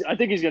think he's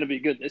going to be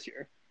good this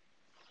year.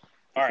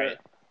 All right,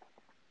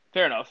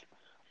 fair enough.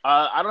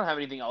 I don't have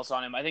anything else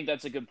on him. I think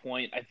that's a good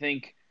point. I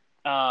think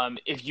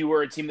if you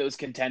were a team that was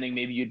contending,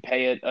 maybe you'd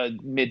pay it a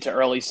mid to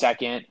early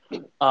second.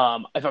 If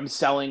I'm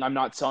selling, I'm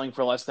not selling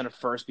for less than a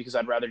first because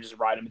I'd rather just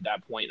ride him at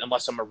that point.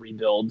 Unless I'm a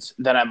rebuild,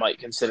 then I might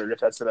consider it if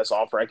that's the best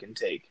offer I can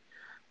take.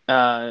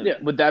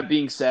 With that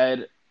being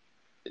said,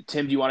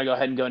 Tim, do you want to go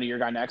ahead and go into your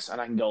guy next? And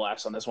I can go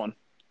last on this one.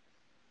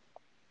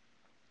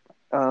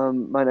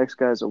 My next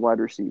guy is a wide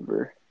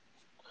receiver.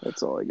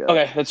 That's all I got.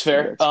 Okay, that's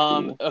fair.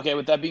 Okay,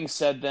 with that being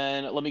said,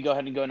 then let me go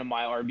ahead and go into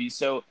my RB.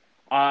 So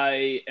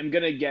I am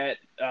going to get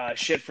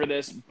shit for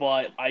this,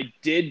 but I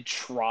did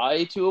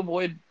try to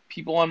avoid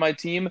people on my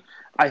team.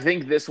 I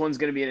think this one's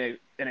going to be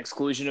an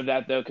exclusion of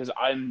that, though, because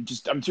I'm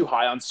too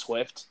high on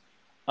Swift.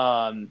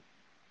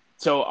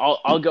 So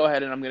I'll go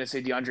ahead and I'm going to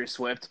say DeAndre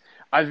Swift.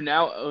 I've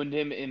now owned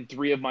him in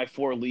 3 of my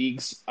 4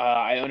 leagues.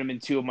 I own him in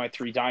 2 of my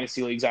 3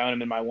 Dynasty leagues. I own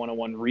him in my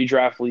 101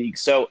 redraft league.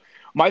 So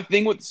my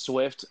thing with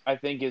Swift, I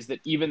think, is that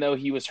even though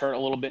he was hurt a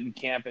little bit in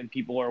camp and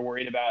people are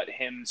worried about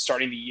him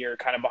starting the year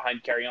kind of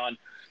behind Carry-On,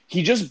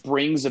 he just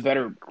brings a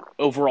better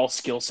overall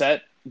skill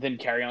set than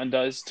Carry-On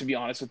does, to be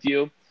honest with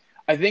you.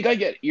 I think I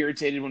get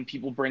irritated when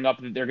people bring up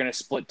that they're going to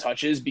split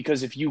touches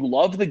because if you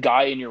love the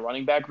guy in your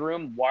running back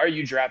room, why are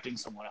you drafting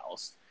someone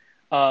else?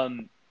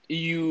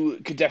 You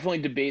could definitely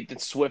debate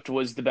that Swift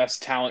was the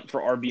best talent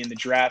for RB in the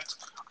draft.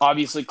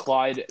 Obviously,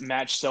 Clyde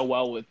matched so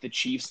well with the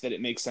Chiefs that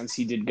it makes sense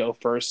he did go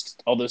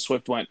first, although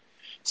Swift went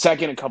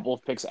second a couple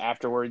of picks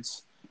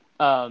afterwards.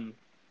 And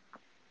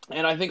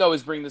I think I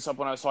was bringing this up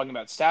when I was talking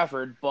about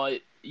Stafford, but,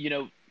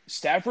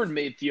 Stafford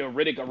made Theo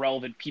Riddick a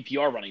relevant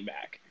PPR running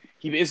back.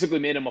 He basically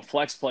made him a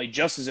flex play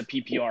just as a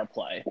PPR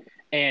play.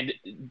 And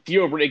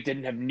Theo Riddick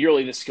didn't have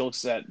nearly the skill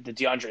set that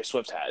DeAndre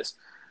Swift has.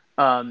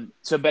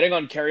 So betting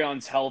on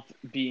Carry-On's health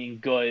being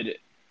good,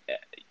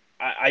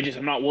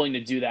 I'm not willing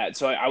to do that.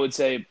 So I would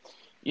say,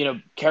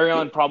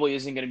 Carry-On probably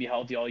isn't going to be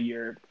healthy all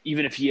year.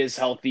 Even if he is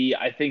healthy,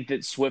 I think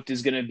that Swift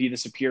is going to be the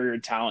superior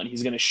talent.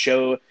 He's going to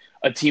show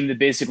a team that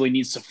basically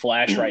needs to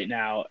flash right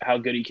now how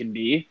good he can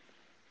be.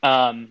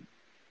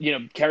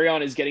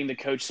 Carry-On is getting the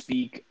coach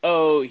speak,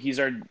 oh, he's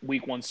our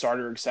week 1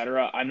 starter,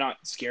 etc. I'm not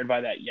scared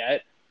by that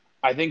yet.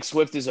 I think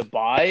Swift is a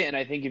buy, and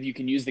I think if you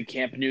can use the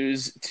camp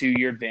news to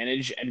your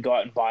advantage and go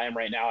out and buy him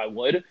right now, I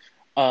would.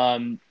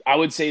 I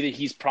would say that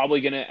he's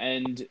probably going to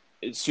end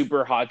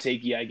super hot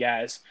takey, I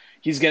guess.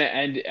 He's going to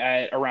end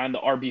at around the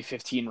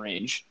RB15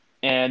 range,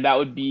 and that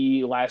would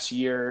be last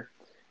year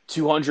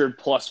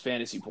 200-plus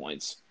fantasy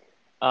points.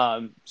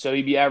 So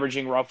he'd be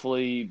averaging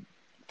roughly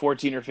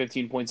 14 or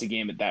 15 points a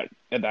game at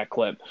that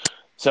clip.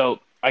 So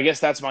I guess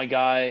that's my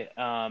guy,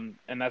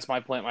 and that's my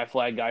plant my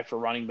flag guy for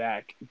running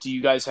back. Do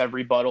you guys have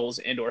rebuttals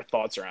and or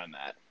thoughts around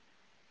that?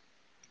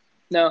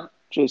 No.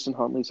 Jason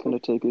Huntley's going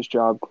to take his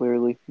job,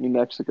 clearly. New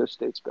Mexico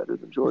State's better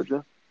than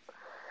Georgia.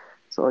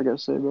 That's all I got to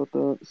say about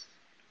that.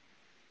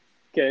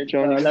 Okay,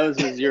 Johnny. That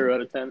was a 0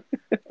 out of 10.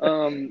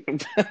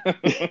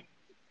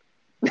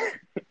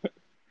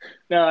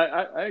 No,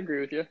 I agree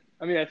with you.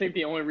 I mean, I think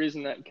the only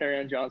reason that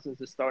Kerryon Johnson's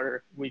the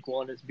starter week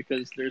 1 is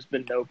because there's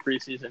been no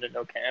preseason and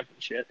no camp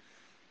and shit.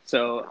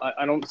 So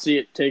I don't see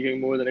it taking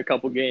more than a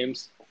couple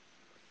games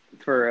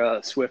for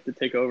Swift to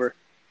take over.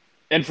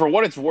 And for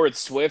what it's worth,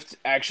 Swift,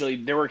 actually,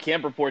 there were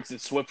camp reports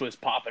that Swift was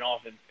popping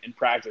off in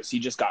practice. He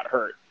just got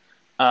hurt.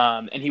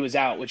 And he was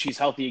out, which he's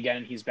healthy again,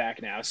 and he's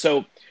back now.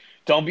 So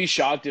don't be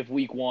shocked if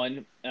week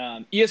 1,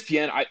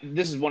 ESPN,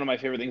 this is one of my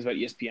favorite things about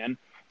ESPN.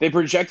 They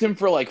project him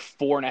for like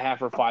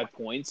 4.5 or 5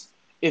 points.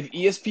 If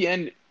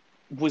ESPN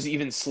was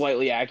even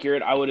slightly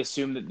accurate, I would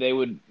assume that they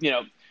would,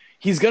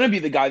 he's going to be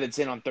the guy that's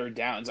in on third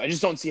downs. I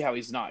just don't see how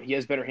he's not. He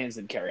has better hands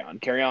than Carry-On.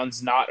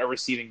 Carry-On's not a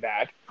receiving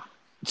back.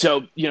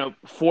 So,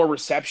 4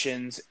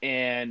 receptions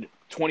and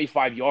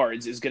 25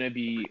 yards is going to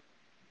be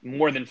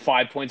more than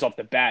 5 points off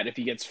the bat if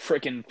he gets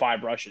freaking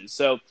 5 rushes.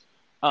 So,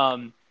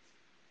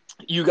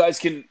 you guys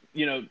can,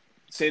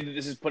 say that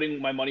this is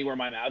putting my money where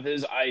my mouth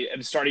is. I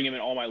am starting him in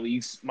all my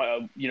leagues,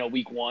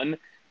 week 1.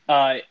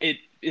 It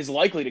is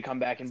likely to come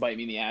back and bite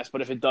me in the ass,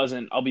 but if it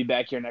doesn't, I'll be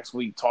back here next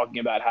week talking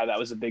about how that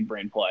was a big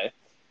brain play.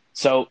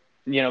 So,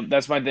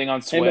 that's my thing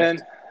on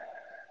Swift.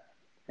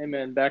 Hey,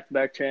 man,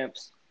 back-to-back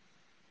champs.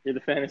 You're the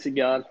fantasy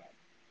god.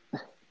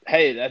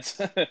 Hey, that's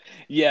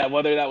yeah,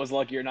 whether that was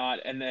lucky or not.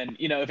 And then,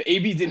 if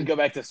AB didn't go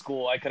back to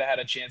school, I could have had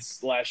a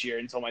chance last year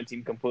until my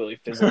team completely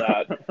fizzled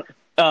out.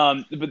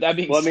 But that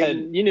being said, I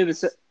mean, you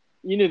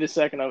knew the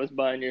second I was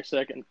buying your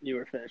second, you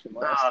were finishing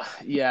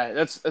last. Yeah,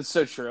 that's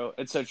so true.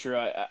 It's so true.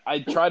 I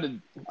tried to.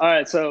 All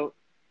right, so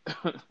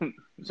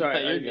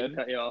sorry, you're I didn't good.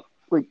 cut you off.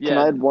 Wait, can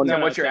I add one? No,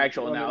 what's your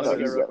actual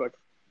analysis? Real quick.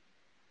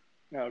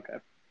 Oh,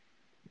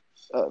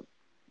 okay.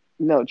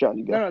 No, John,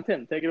 you go. No,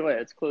 Tim, take it away.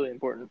 It's clearly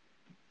important.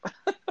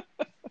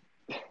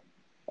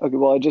 Okay,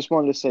 well, I just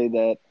wanted to say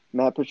that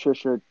Matt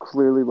Patricia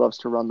clearly loves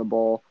to run the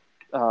ball.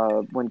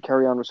 When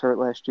Kerryon was hurt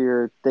last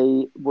year,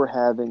 they were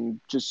having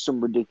just some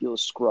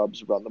ridiculous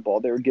scrubs run the ball.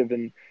 They were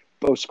giving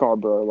Bo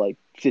Scarborough like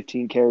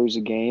 15 carries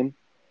a game.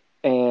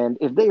 And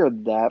if they are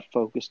that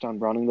focused on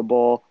running the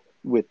ball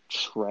with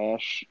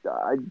trash,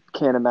 I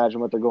can't imagine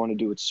what they're going to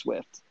do with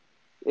Swift.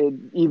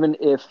 Even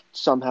if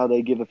somehow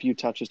they give a few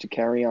touches to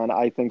Kerryon,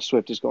 I think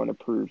Swift is going to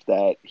prove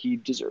that he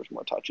deserves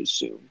more touches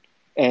soon.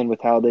 And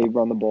with how they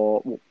run the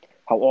ball,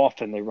 how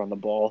often they run the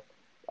ball,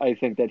 I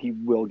think that he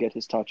will get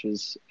his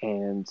touches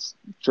and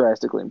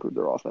drastically improve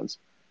their offense.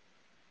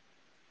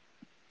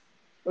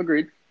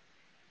 Agreed.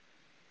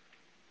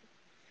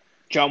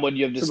 John, what do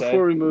you have to say?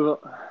 Before we move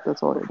on,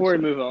 That's all. Before we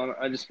move on,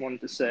 I just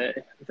wanted to say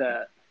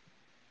that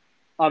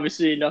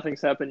obviously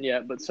nothing's happened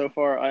yet, but so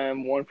far I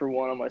am 1 for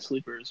 1 on my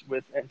sleepers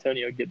with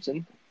Antonio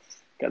Gibson.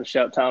 Got to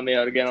shout Tommy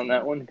out again on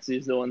that one because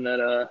he's the one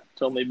that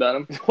told me about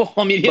him. Well,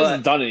 I mean, he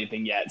hasn't done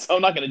anything yet, so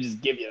I'm not going to just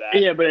give you that.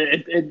 Yeah, but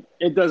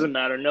it doesn't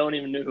matter. No one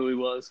even knew who he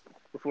was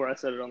before I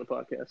said it on the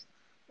podcast.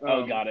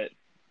 Got it.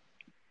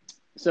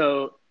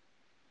 So,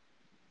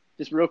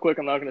 just real quick,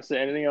 I'm not going to say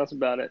anything else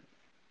about it.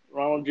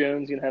 Ronald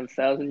Jones is going to have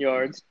 1,000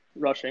 yards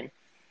rushing,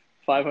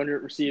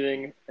 500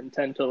 receiving, and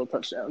 10 total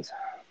touchdowns.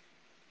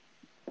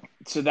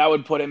 So that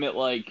would put him at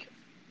like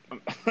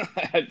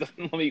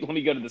let me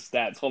go to the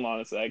stats. Hold on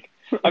a sec.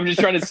 I'm just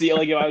trying to see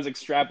like if I was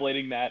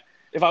extrapolating that.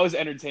 If I was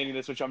entertaining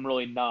this, which I'm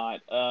really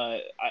not,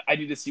 I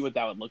need to see what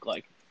that would look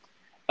like.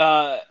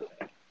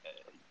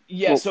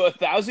 Yeah, so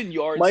 1,000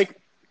 yards. Mike,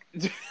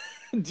 do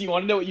you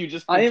want to know what you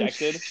just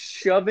projected? I am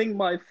shoving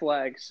my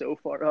flag so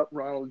far up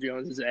Ronald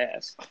Jones'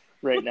 ass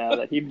right now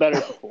that he better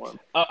perform.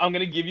 I'm going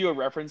to give you a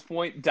reference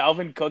point.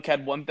 Dalvin Cook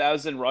had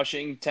 1,000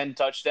 rushing, 10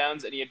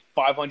 touchdowns, and he had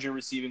 500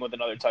 receiving with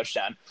another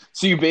touchdown.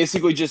 So you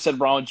basically just said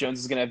Ronald Jones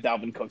is going to have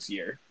Dalvin Cook's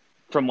year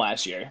from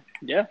last year.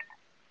 Yeah.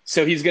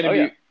 So he's going to be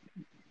yeah.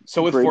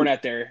 So with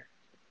Fournette there.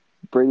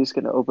 Brady's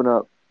going to open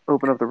up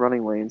the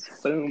running lanes.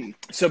 Boom.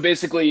 So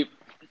basically,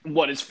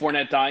 what, is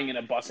Fournette dying in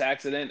a bus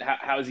accident?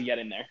 How is he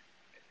getting there?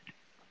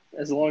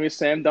 As long as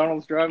Sam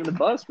Darnold's driving the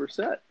bus, we're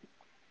set.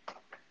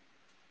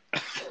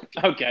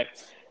 Okay.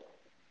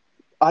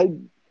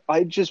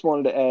 I just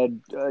wanted to add,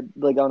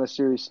 like on a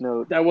serious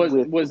note.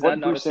 Was that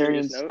not a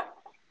serious note?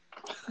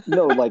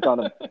 No, like on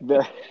a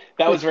very.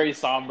 That was very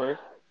somber.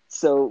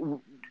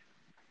 So,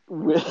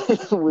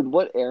 with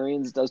what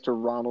Arians does to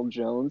Ronald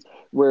Jones,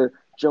 where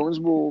Jones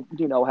will,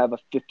 have a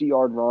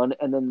 50-yard run,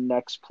 and then the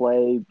next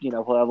play,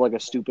 he'll have like a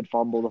stupid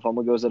fumble. The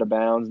fumble goes out of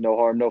bounds, no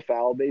harm, no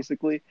foul,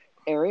 basically.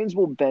 Arians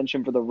will bench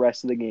him for the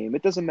rest of the game.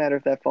 It doesn't matter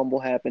if that fumble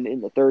happened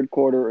in the third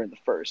quarter or in the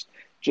first.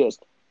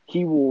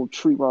 He will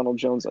treat Ronald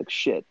Jones like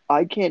shit.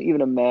 I can't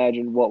even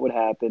imagine what would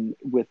happen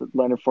with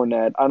Leonard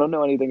Fournette. I don't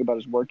know anything about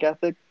his work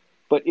ethic,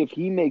 but if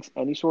he makes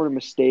any sort of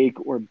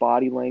mistake or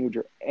body language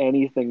or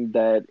anything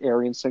that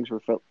Arians thinks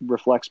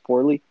reflects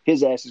poorly,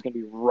 his ass is going to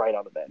be right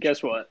on the bench.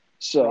 Guess what?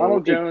 So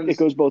Ronald Jones, it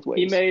goes both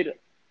ways.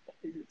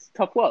 It's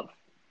tough love.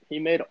 He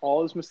made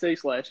all his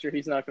mistakes last year.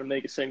 He's not going to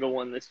make a single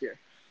one this year.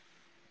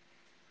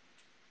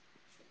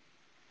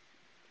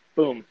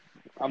 Boom.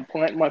 I'm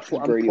planting my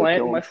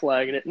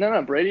flag in it.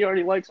 No, Brady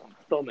already likes him.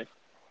 Told me.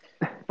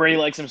 Brady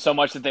likes him so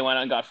much that they went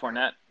out and got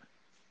Fournette.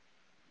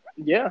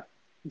 Yeah.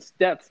 It's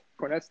depth.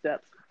 Fournette's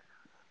depth.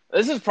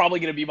 This is probably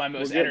going to be my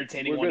most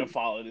entertaining one to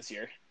follow this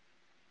year.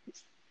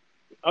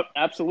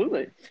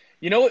 Absolutely.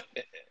 You know what?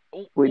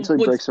 Wait until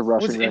he breaks a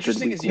rushing record. What's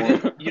interesting is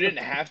you didn't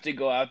have to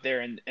go out there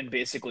and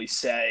basically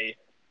say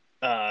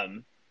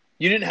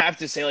you didn't have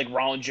to say like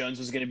Ronald Jones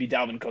was going to be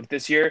Dalvin Cook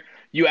this year.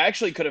 You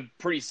actually could have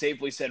pretty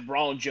safely said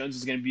Ronald Jones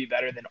is going to be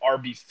better than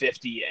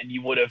RB50, and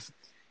you would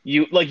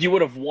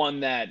have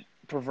won that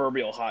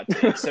proverbial hot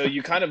take. So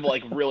you kind of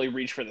like really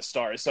reach for the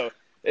stars. So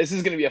this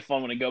is going to be a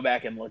fun one to go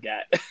back and look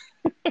at.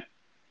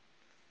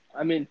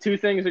 I mean, two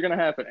things are going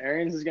to happen.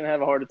 Arians is going to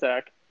have a heart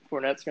attack.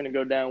 Fournette's going to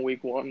go down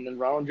week 1, and then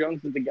Ronald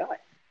Jones is the guy.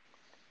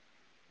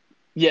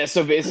 Yeah,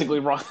 so basically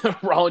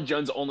Ronald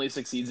Jones only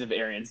succeeds if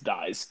Arians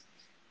dies.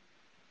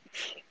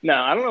 No,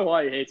 I don't know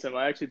why he hates him.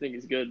 I actually think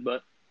he's good,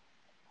 but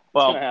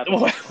It's gonna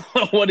Well,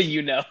 happen. what do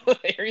you know?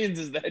 Arians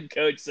is the head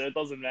coach, so it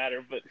doesn't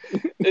matter. But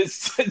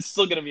it's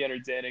still gonna be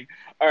entertaining.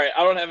 All right,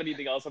 I don't have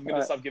anything else. I'm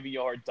gonna stop giving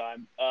you a hard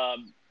time.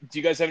 Do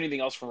you guys have anything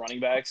else for running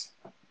backs?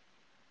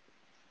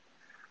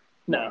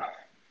 No.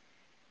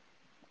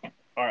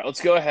 All right,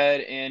 let's go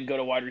ahead and go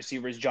to wide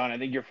receivers. John, I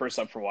think you're first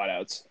up for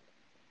wideouts.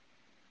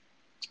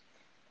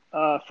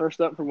 First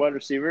up for wide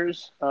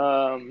receivers,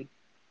 I'm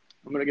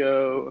gonna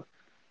go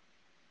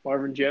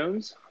Marvin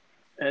Jones,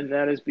 and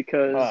that is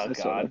because Oh I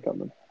saw that God,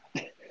 coming.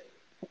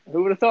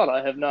 who would have thought?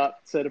 I have not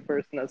said a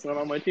person that's not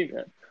on my team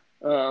yet.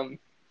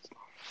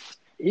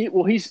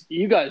 He's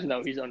you guys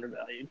know he's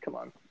undervalued. Come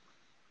on.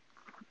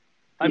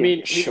 I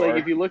mean, sure.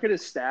 if you look at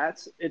his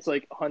stats, it's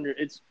like 100.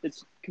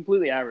 It's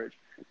completely average,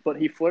 but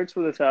he flirts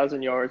with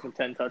 1,000 yards and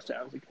 10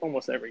 touchdowns like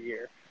almost every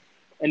year,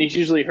 and he's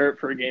usually hurt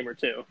for a game or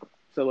two.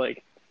 So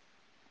like,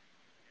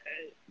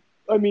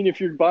 I mean, if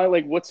you're by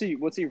like, what's he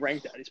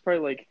ranked at? He's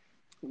probably like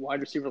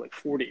wide receiver like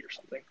 40 or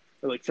something,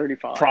 or like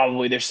 35.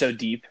 Probably they're so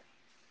deep.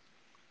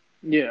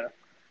 Yeah,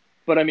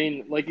 but I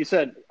mean, like you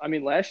said, I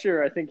mean, last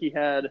year I think he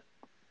had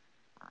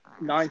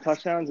 9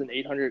 touchdowns and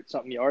 800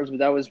 something yards, but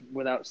that was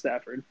without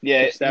Stafford.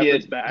 Yeah,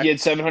 Stafford's back. he had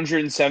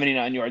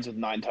 779 yards with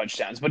 9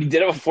 touchdowns, but he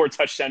did have a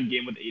 4-touchdown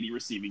game with 80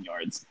 receiving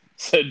yards.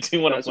 So do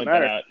you want to point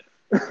that out?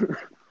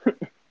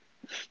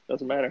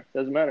 Doesn't matter.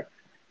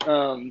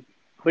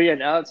 But yeah,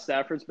 now that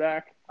Stafford's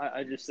back,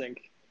 I just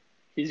think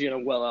he's going to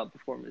well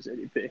outperform his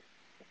ADP.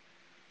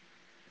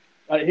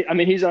 I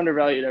mean, he's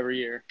undervalued every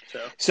year.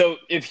 So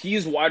if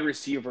he's wide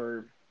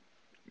receiver,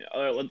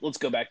 let's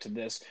go back to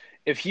this.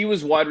 If he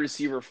was wide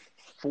receiver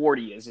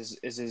 40 is his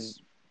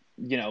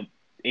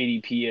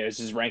ADP, is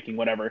his ranking,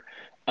 whatever,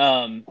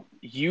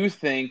 you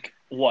think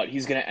what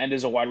he's going to end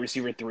as a wide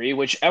receiver 3?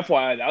 Which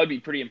FYI, that would be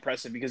pretty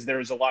impressive because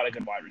there's a lot of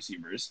good wide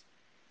receivers.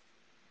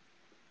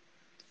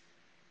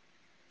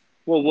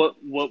 Well, what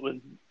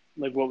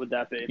would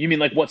that be? You mean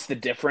like what's the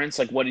difference?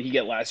 Like what did he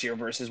get last year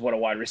versus what a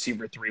wide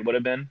receiver 3 would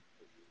have been?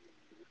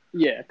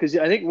 Yeah, because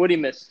I think what he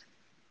missed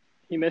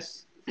 3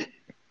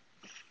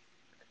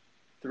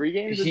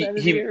 games at the end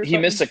of the year or he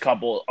something? missed a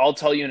couple. I'll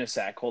tell you in a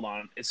sec. Hold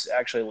on. It's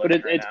actually but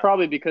right it's now.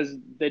 probably because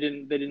they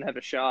didn't have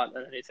a shot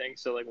at anything.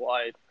 So like,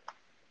 why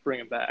bring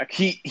him back?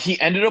 He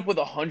ended up with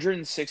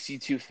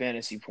 162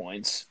 fantasy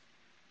points.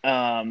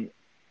 Let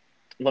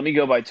me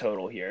go by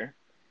total here,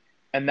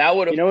 and that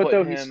would have put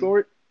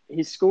him.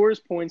 He scores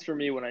points for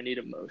me when I need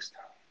him most.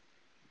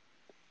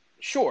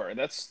 Sure,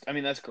 that's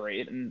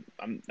great, and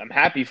I'm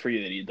happy for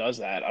you that he does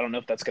that. I don't know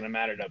if that's going to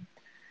matter to.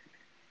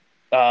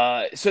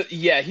 So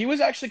yeah, he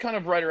was actually kind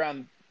of right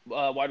around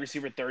wide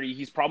receiver 30.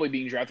 He's probably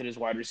being drafted as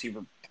wide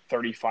receiver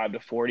 35 to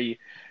 40.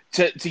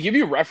 To give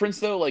you reference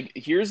though, like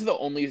here's the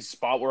only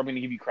spot where I'm going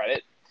to give you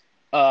credit.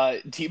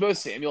 Deebo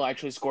Samuel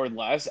actually scored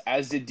less,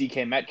 as did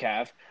DK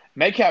Metcalf.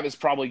 Metcalf is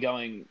probably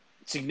going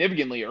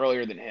significantly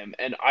earlier than him,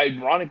 and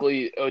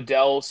ironically,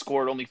 Odell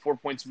scored only 4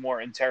 points more,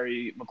 and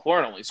Terry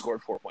McLaurin only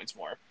scored 4 points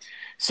more.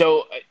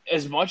 So,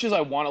 as much as I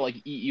want to like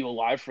eat you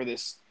alive for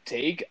this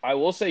take, I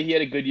will say he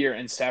had a good year,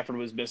 and Stafford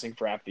was missing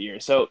for half the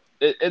year. So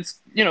it's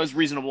it's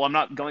reasonable. I'm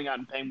not going out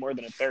and paying more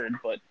than a third,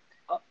 but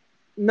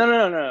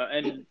No.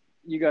 And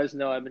you guys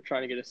know I've been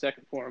trying to get a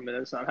second for him, and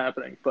it's not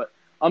happening. But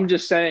I'm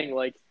just saying,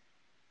 like,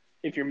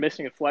 if you're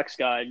missing a flex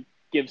guy,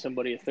 give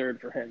somebody a third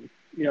for him.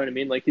 You know what I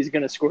mean? Like, he's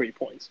going to score you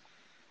points.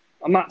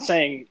 I'm not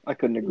saying I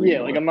couldn't agree.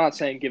 Yeah, like I'm not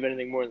saying give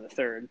anything more than the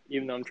third,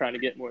 even though I'm trying to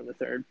get more than the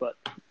third. But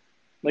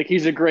like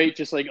he's a great,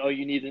 just like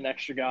you need an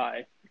extra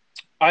guy.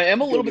 I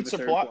am a little bit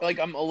surprised. Like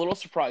I'm a little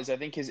surprised. I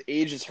think his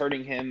age is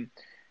hurting him.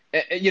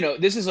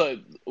 This is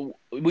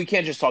we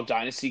can't just talk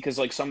dynasty because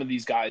like some of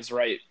these guys,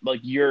 right?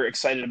 Like you're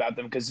excited about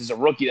them because as a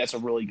rookie, that's a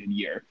really good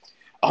year.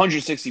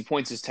 160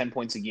 points is 10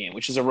 points a game,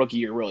 which is a rookie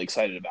you're really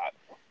excited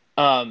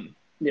about.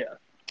 Yeah.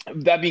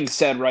 That being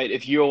said, right,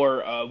 if you're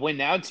a win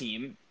now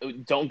team,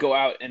 don't go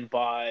out and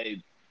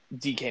buy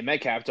DK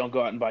Metcalf. Don't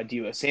go out and buy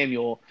Deebo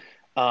Samuel.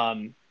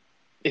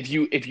 If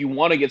you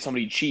want to get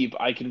somebody cheap,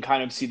 I can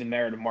kind of see the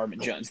merit of Marvin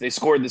Jones. They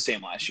scored the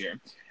same last year.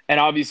 And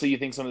obviously you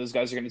think some of those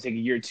guys are going to take a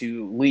year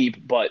to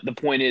leap, but the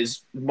point is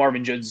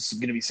Marvin Jones is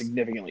going to be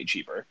significantly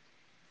cheaper.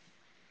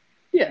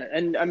 Yeah,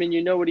 and I mean,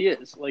 you know what he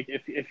is. Like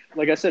if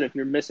like I said, if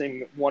you're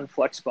missing one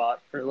flex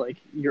spot or like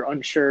you're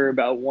unsure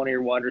about one of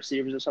your wide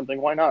receivers or something,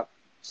 why not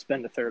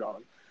spend a third on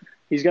him?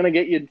 He's going to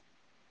get you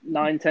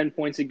 9-10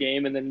 points a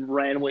game, and then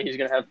randomly he's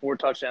going to have 4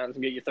 touchdowns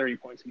and get you 30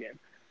 points a game.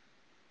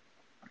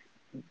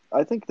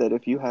 I think that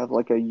if you have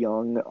like a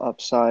young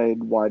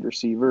upside wide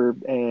receiver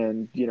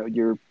and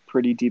you're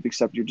pretty deep,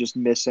 except you're just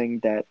missing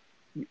that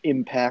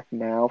impact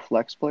now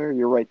flex player,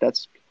 you're right.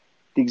 That's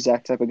the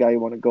exact type of guy you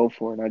want to go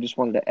for. And I just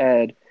wanted to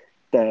add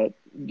that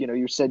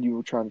you said you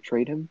were trying to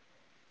trade him.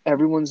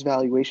 Everyone's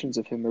valuations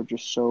of him are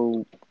just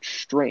so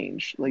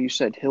strange. Like you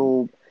said,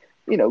 he'll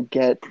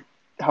get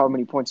how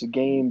many points a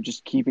game,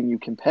 just keeping you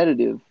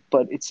competitive.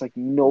 But it's like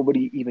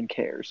nobody even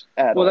cares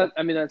at all. That's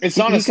it's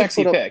not a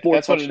sexy pick.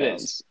 That's what touchdowns. It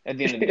is at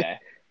the end of the day.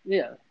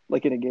 Yeah,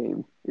 like in a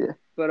game. Yeah,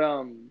 but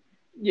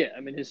yeah.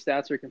 I mean, his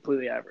stats are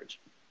completely average,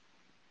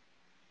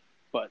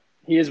 but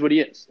he is what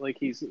he is. Like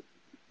he's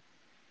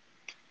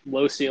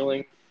low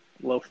ceiling,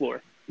 low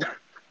floor.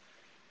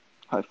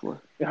 High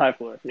floor. High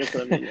floor. That's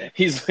what I mean. Yeah.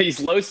 He's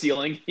low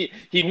ceiling.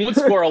 He won't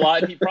score a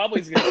lot. And he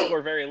probably is going to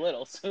score very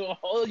little. So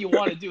all you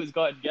want to do is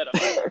go ahead and get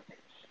him.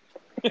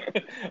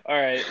 All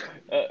right,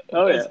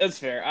 that's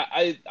fair.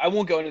 I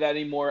won't go into that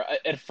anymore.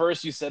 At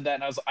first, you said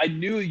that, and I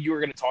knew you were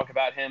going to talk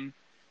about him.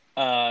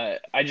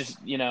 I just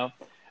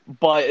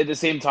but at the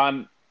same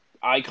time,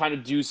 I kind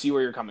of do see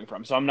where you're coming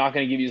from. So I'm not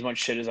going to give you as much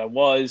shit as I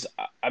was.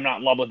 I'm not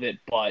in love with it,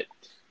 but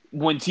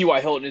when T.Y.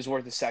 Hilton is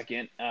worth a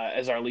second,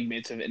 as our league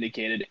mates have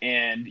indicated,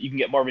 and you can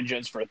get Marvin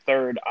Jones for a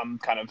third, I'm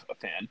kind of a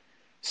fan.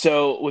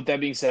 So with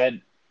that being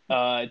said,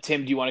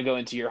 Tim, do you want to go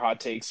into your hot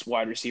takes,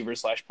 wide receiver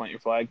 / plant your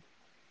flag?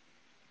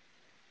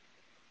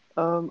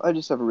 I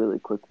just have a really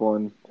quick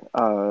one.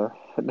 Not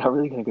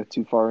really going to go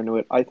too far into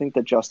it. I think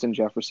that Justin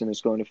Jefferson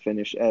is going to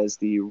finish as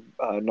the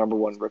number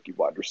one rookie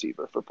wide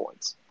receiver for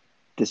points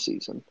this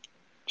season,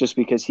 just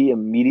because he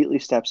immediately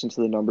steps into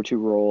the number 2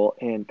 role,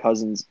 and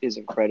Cousins is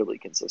incredibly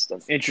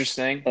consistent.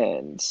 Interesting.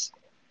 And,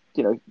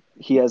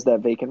 he has that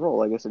vacant role.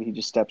 Like I said, he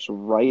just steps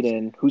right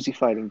in. Who's he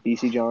fighting?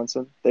 B.C.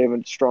 Johnson. They have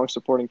a strong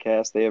supporting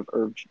cast. They have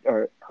Herb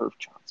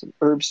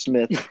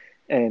Smith,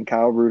 and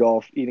Kyle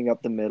Rudolph eating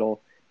up the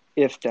middle.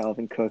 If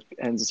Dalvin Cook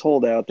ends his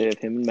holdout, they have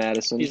him and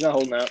Madison. He's not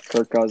holding out.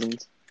 Kirk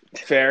Cousins.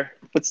 Fair.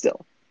 But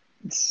still,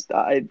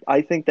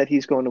 I think that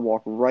he's going to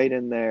walk right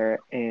in there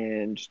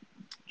and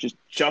just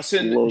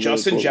Justin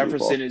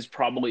Jefferson is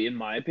probably, in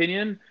my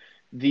opinion,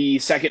 the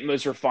second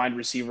most refined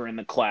receiver in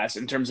the class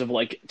in terms of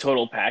like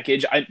total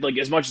package.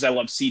 As much as I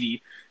love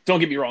CD, don't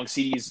get me wrong,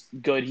 CD's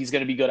good. He's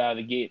going to be good out of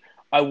the gate.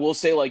 I will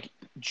say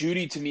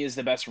Judy to me is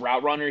the best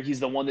route runner. He's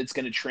the one that's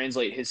going to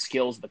translate his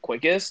skills the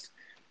quickest.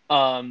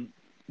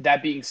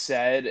 That being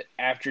said,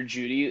 after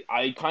Judy,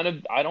 I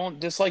don't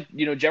dislike,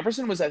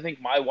 Jefferson was, I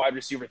think, my wide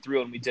receiver 3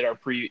 when we did our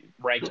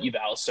pre-rank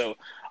eval. So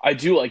I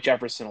do like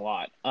Jefferson a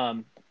lot.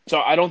 So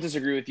I don't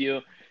disagree with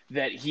you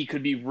that he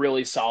could be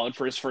really solid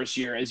for his first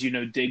year. As you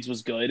know, Diggs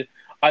was good.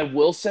 I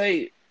will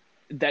say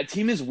that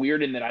team is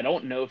weird in that I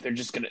don't know if they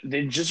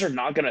just are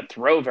not going to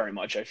throw very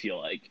much. I feel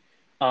like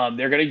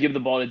they're going to give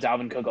the ball to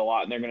Dalvin Cook a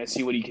lot, and they're going to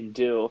see what he can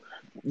do.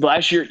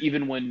 Last year,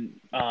 even when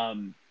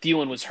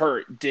Thielen was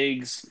hurt,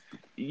 Diggs,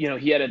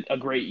 he had a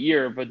great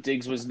year, but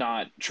Diggs was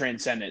not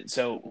transcendent.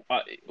 So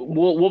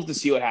we'll have to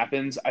see what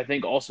happens. I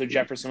think also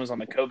Jefferson was on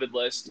the COVID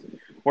list.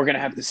 We're going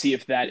to have to see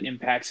if that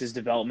impacts his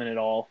development at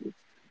all.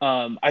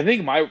 I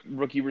think my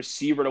rookie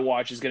receiver to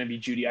watch is going to be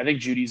Judy. I think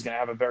Judy's going to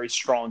have a very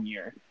strong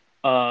year.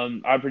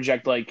 I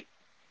project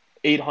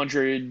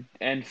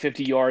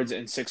 850 yards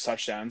and 6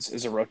 touchdowns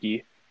as a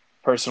rookie,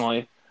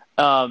 personally.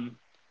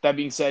 That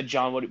being said,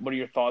 John, what are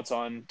your thoughts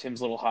on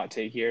Tim's little hot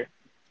take here?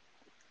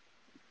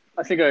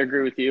 I think I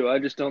agree with you. I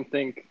just don't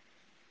think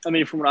 –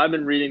 from what I've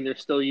been reading, they're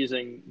still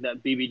using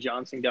that B.B.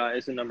 Johnson guy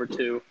as the number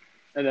 2.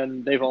 And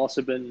then they've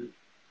also been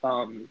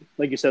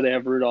like you said, they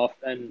have Rudolph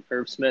and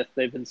Irv Smith.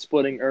 They've been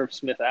splitting Irv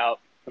Smith out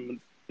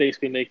and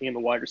basically making him a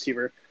wide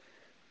receiver.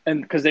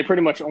 And because they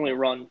pretty much only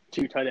run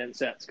 2 tight end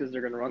sets because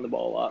they're going to run the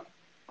ball a lot.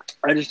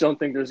 I just don't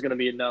think there's going to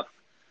be enough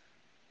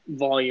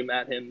volume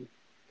at him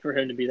for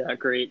him to be that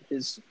great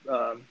his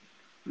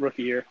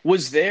rookie year.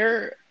 Was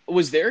there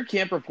a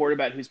camp report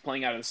about who's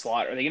playing out of the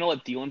slot? Are they going to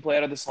let Thielen play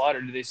out of the slot,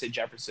 or do they say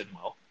Jefferson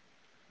will?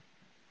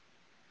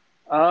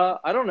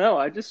 I don't know.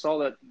 I just saw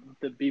that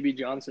the B.B.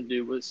 Johnson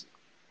dude was,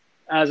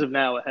 as of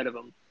now, ahead of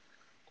him.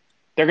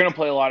 They're going to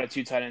play a lot of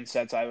 2 tight end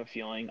sets, I have a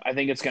feeling. I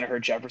think it's going to hurt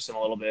Jefferson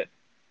a little bit.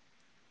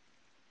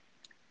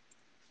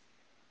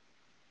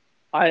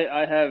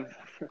 I have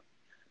 –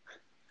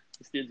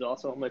 this dude's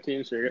also on my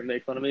team, so you're going to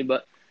make fun of me.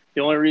 But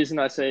the only reason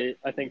I say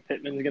I think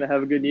Pittman's going to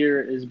have a good year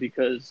is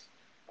because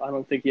I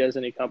don't think he has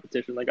any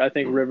competition. I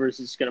think Rivers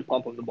is going to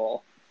pump him the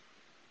ball.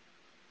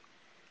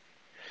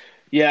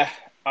 Yeah,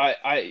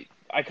 I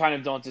kind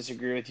of don't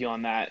disagree with you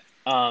on that.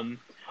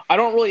 I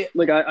don't really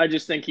I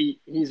just think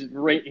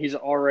he's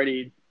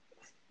already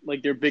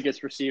their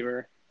biggest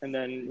receiver, and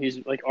then he's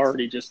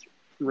already just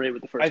right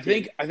with the first. I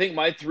think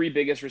my 3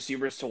 biggest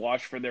receivers to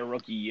watch for their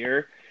rookie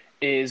year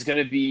is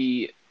going to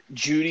be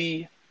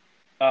Judy,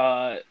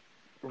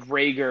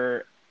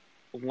 Rager,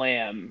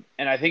 Lamb,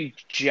 and I think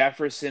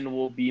Jefferson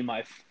will be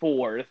my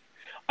 4th.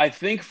 I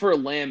think for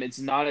Lamb, it's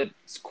not a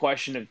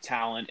question of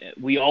talent.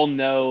 We all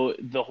know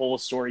the whole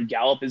story.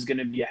 Gallup is going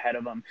to be ahead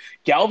of him.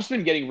 Gallup's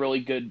been getting really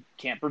good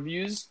camp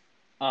reviews.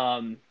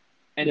 To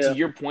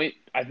your point,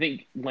 I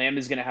think Lamb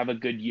is going to have a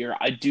good year.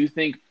 I do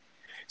think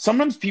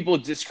sometimes people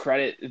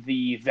discredit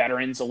the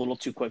veterans a little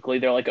too quickly.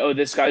 They're like, oh,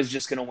 this guy's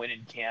just going to win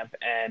in camp,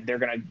 and they're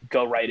going to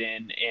go right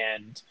in.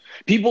 And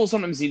people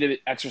sometimes need to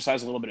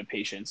exercise a little bit of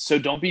patience. So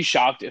don't be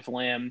shocked if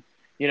Lamb,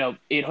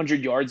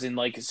 800 yards and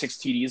 6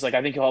 TDs.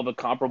 I think he'll have a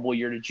comparable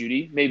year to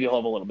Judy. Maybe he'll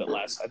have a little bit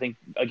less. I think,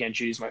 again,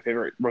 Judy's my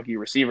favorite rookie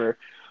receiver.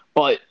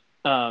 But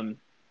we're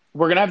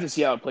going to have to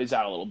see how it plays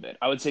out a little bit.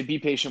 I would say be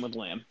patient with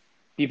Lamb.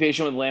 Be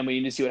patient with Lamb. We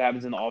need to see what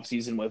happens in the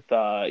offseason with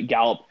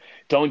Gallup.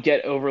 Don't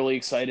get overly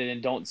excited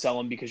and don't sell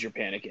him because you're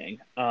panicking.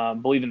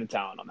 Believe in the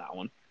talent on that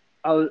one.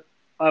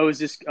 I was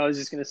just going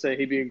to say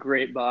he'd be a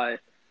great buy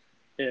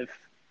if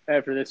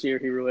after this year,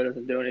 he really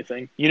doesn't do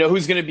anything. You know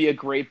who's going to be a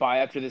great buy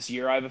after this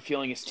year? I have a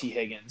feeling is T.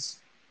 Higgins.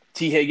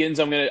 T. Higgins,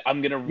 I'm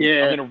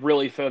gonna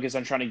really focus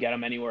on trying to get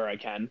him anywhere I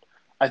can.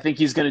 I think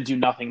he's going to do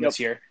nothing this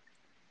year.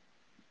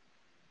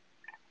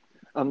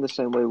 I'm the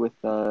same way with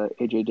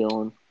AJ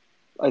Dillon.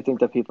 I think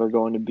that people are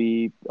going to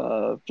be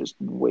just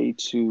way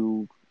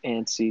too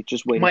antsy,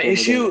 just waiting for him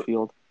to get in the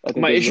field.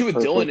 My issue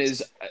with Dillon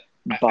is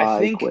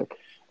quick.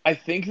 I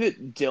think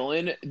that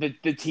Dillon,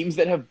 the teams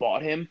that have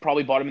bought him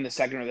probably bought him in the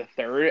second or the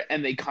third,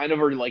 and they kind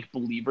of are like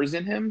believers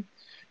in him,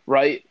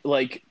 right?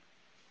 Like,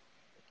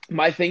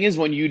 my thing is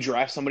when you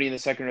draft somebody in the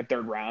second or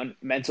third round,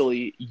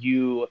 mentally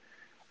you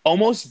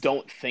almost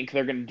don't think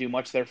they're going to do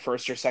much their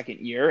first or second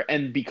year.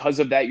 And because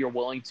of that, you're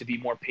willing to be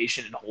more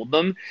patient and hold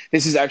them.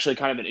 This is actually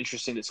kind of an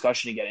interesting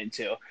discussion to get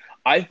into.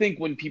 I think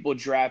when people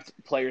draft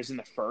players in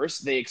the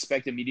first, they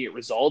expect immediate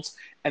results.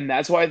 And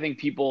that's why I think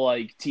people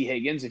like T.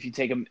 Higgins, if you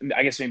take him,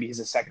 I guess maybe he's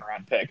a second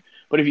round pick,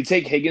 but if you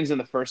take Higgins in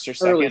the first or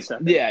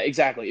second. Yeah,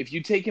 exactly. If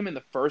you take him in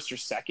the first or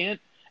second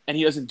and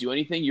he doesn't do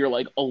anything, you're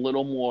like a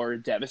little more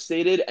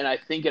devastated. And I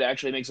think it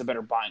actually makes a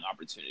better buying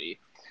opportunity.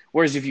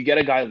 Whereas if you get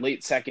a guy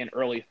late second,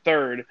 early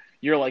third,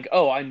 you're like,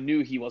 oh, I knew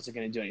he wasn't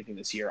going to do anything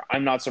this year.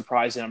 I'm not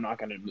surprised, and I'm not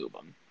going to move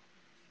him.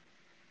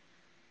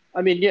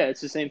 I mean, yeah,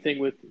 it's the same thing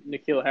with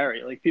N'Keal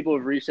Harry. Like, people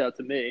have reached out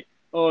to me.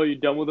 Oh, are you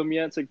done with him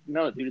yet? It's like,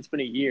 no, dude, it's been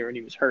a year, and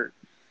he was hurt.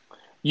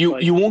 You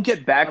won't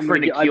get back for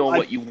N'Keal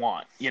what you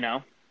want, you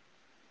know?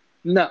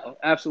 No,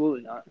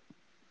 absolutely not.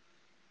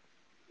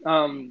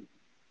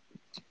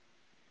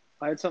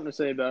 I had something to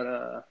say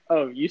about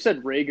you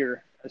said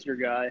Rager as your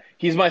guy.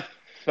 He's my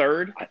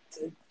third. I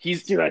think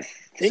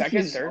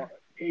second, third.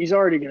 He's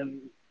already gonna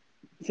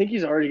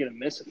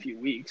miss a few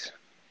weeks.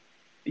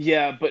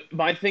 Yeah, but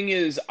my thing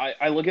is,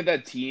 I look at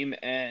that team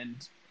and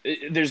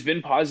there's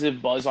been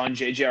positive buzz on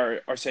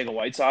JJ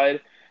Arcega-Whiteside,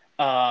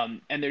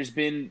 and there's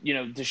been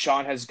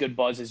Deshaun has good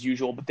buzz as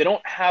usual, but they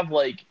don't have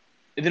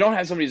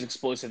somebody as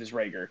explosive as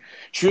Rager.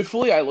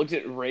 Truthfully, I looked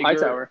at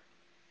Rager.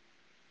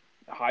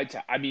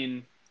 Hightower. I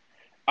mean,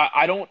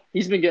 I don't.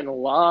 He's been getting a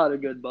lot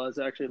of good buzz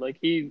actually. Like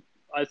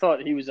I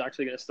thought he was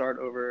actually going to start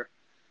over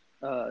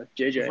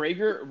JJ.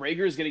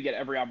 Rager is going to get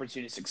every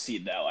opportunity to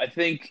succeed, though. I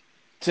think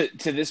to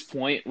this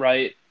point,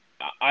 right?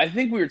 I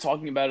think we were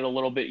talking about it a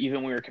little bit even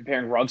when we were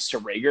comparing Ruggs to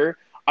Rager.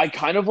 I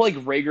kind of like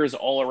Rager's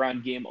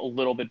all-around game a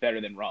little bit better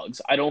than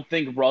Ruggs. I don't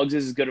think Ruggs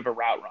is as good of a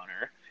route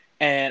runner,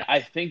 and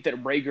I think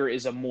that Rager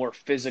is a more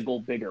physical,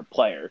 bigger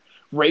player.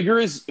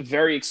 Rager is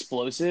very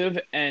explosive,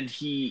 and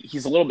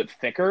he's a little bit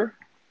thicker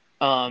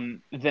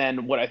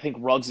than what I think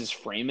Ruggs'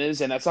 frame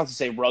is, and that's not to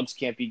say Ruggs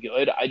can't be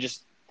good.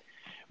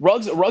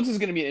 Ruggs is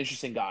going to be an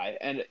interesting guy,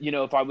 and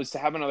if I was to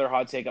have another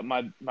hot take,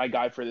 my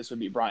guy for this would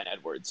be Bryan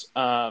Edwards.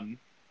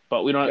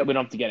 But we don't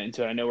have to get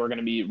into it. I know we're going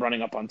to be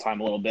running up on time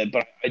a little bit,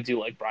 but I do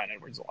like Bryan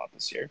Edwards a lot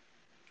this year.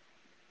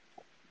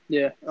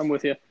 Yeah, I'm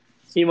with you.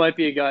 He might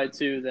be a guy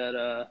too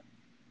that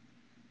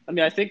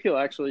I think he'll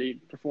actually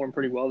perform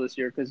pretty well this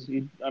year because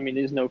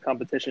there's no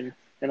competition,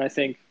 and I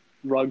think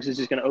Ruggs is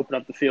just going to open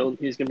up the field.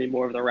 He's going to be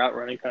more of the route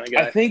running kind of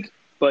guy.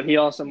 But he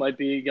also might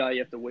be a guy you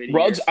have to wait.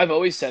 Ruggs, I've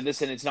always said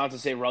this, and it's not to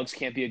say Ruggs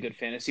can't be a good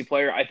fantasy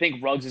player. I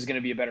think Ruggs is going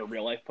to be a better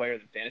real life player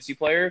than fantasy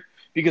player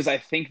because I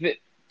think that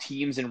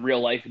teams in real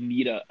life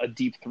need a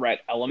deep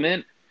threat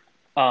element.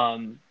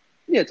 To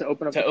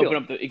open up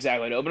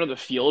the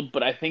field.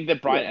 But I think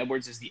that Bryan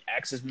Edwards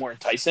is more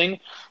enticing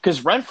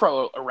because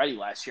Renfrow already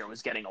last year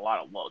was getting a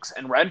lot of looks,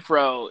 and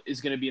Renfrow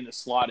is going to be in the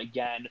slot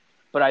again.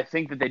 But I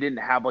think that they didn't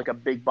have like a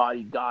big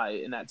bodied guy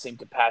in that same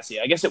capacity.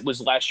 I guess it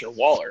was last year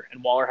Waller,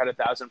 and Waller had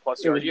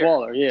 1,000+ yard year.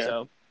 Waller, yeah.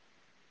 So,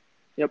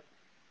 yep.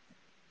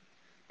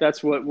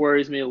 That's what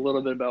worries me a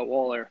little bit about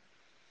Waller.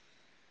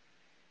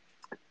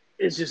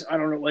 It's just, I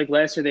don't know, like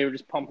last year they were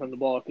just pumping the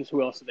ball because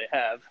who else do they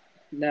have?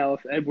 Now,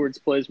 if Edwards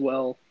plays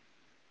well,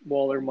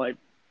 Waller might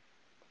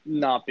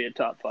not be a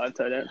top 5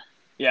 tight end.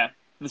 Yeah,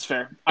 that's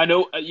fair. I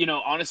know,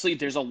 honestly,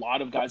 there's a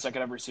lot of guys that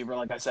could have receiver.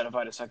 Like I said, if I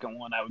had a second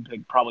one, I would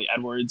pick probably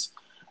Edwards.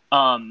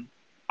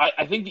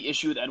 I think the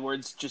issue with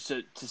Edwards, just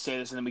to say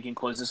this and then we can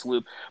close this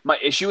loop, my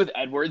issue with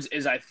Edwards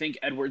is I think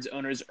Edwards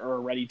owners are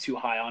already too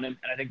high on him,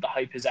 and I think the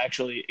hype has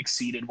actually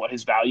exceeded what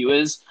his value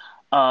is.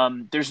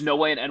 There's no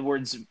way an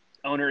Edwards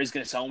owner is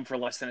going to sell him for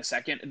less than a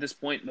second at this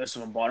point. Most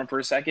of them bought him for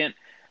a second.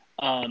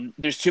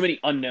 There's too many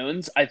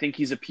unknowns. I think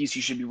he's a piece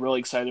you should be really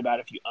excited about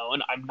if you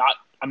own.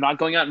 I'm not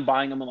going out and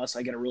buying him unless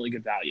I get a really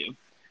good value.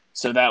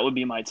 So that would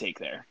be my take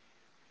there.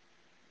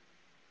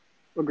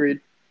 Agreed.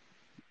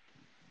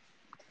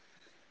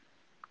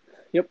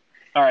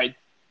 All right.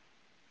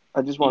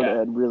 I just wanted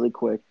to add really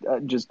quick,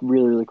 just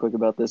really quick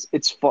about this.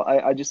 It's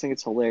I just think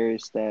it's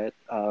hilarious that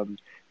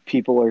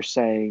people are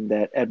saying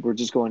that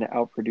Edwards is going to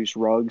outproduce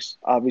Ruggs.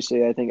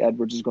 Obviously, I think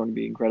Edwards is going to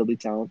be incredibly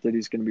talented.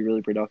 He's going to be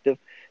really productive.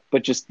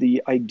 But just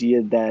the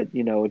idea that,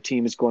 a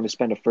team is going to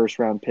spend a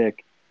first-round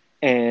pick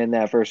and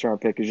that first-round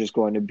pick is just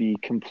going to be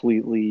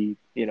completely,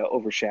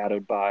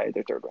 overshadowed by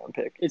their third-round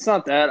pick. It's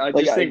not that. I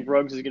just think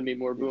Ruggs is going to be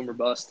more boom or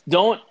bust.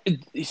 So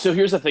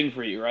here's the thing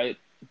for you, right?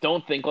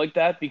 Don't think like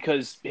that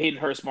because Hayden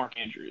Hurst, Mark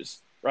Andrews.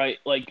 right?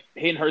 Like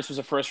Hayden Hurst was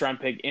a first round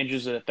pick,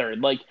 Andrews was a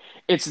third. Like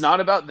it's not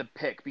about the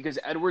pick because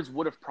Edwards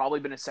would have probably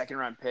been a second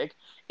round pick.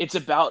 It's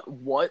about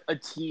what a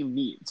team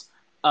needs.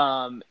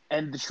 And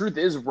the truth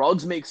is,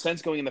 Ruggs makes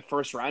sense going in the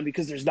first round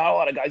because there's not a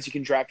lot of guys you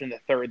can draft in the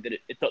third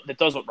that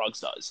does what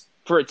Ruggs does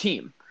for a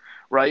team,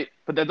 right?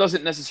 But that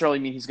doesn't necessarily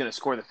mean he's going to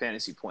score the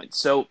fantasy points.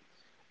 So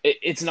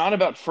it's not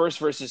about first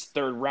versus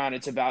third round.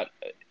 It's about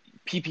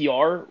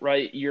PPR,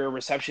 right? You're a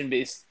reception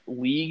based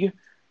league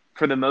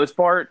for the most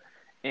part,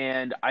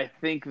 and I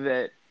think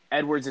that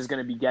Edwards is going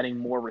to be getting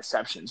more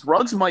receptions.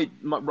 Ruggs might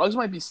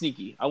be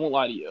sneaky. I won't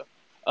lie to you.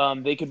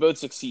 They could both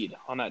succeed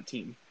on that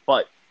team,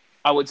 but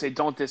I would say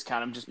don't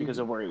discount him just because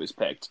of where he was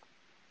picked.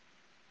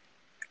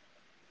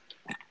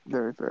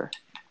 Very fair.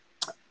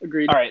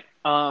 Agreed. All right,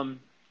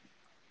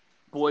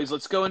 boys,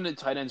 let's go into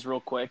tight ends real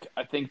quick.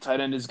 I think tight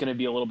end is going to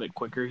be a little bit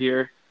quicker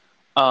here.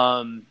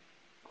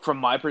 From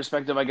my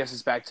perspective, I guess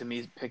it's back to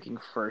me picking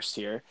first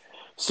here.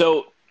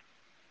 So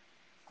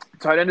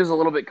tight end is a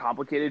little bit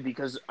complicated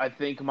because I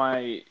think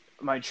my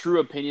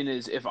true opinion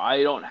is if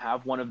I don't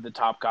have one of the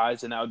top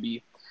guys, then that would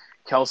be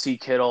Kelsey,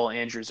 Kittle,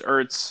 Andrews,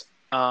 Ertz.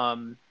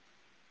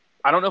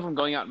 I don't know if I'm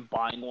going out and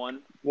buying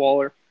one.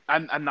 Waller.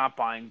 I'm not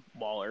buying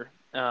Waller.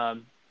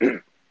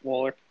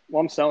 Waller. Well,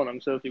 I'm selling him,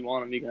 so if you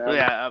want him, you can have him.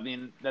 Yeah, I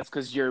mean, that's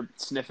because you're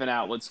sniffing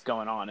out what's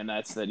going on, and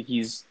that's that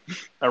he's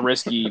a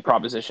risky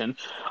proposition.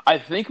 I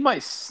think my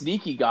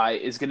sneaky guy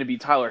is going to be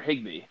Tyler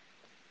Higbee.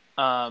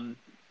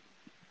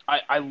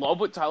 I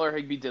love what Tyler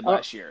Higbee did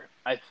last year.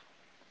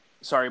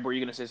 Sorry, were you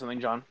going to say something,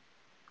 John?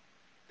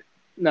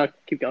 No,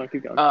 keep going.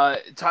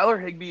 Tyler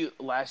Higbee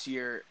last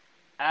year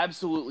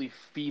absolutely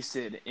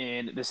feasted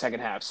in the second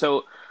half.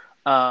 So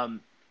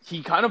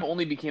he kind of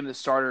only became the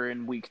starter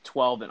in week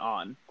 12 and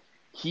on.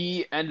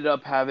 He ended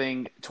up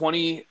having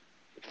 20,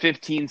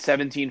 15,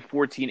 17,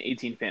 14,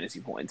 18 fantasy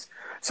points.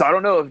 So I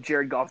don't know if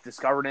Jared Goff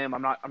discovered him.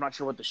 I'm not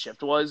sure what the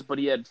shift was, but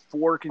he had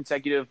 4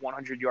 consecutive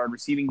 100-yard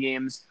receiving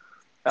games.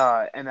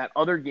 And that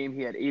other game,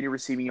 he had 80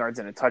 receiving yards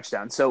and a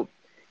touchdown. So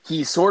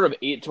he sort of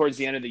ate towards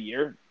the end of the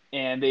year,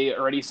 and they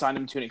already signed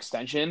him to an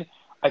extension.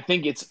 I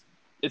think it's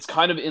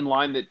kind of in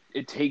line that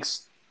it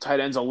takes tight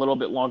ends a little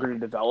bit longer to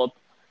develop.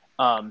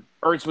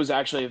 Ertz was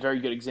actually a very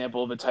good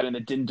example of a tight end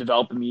that didn't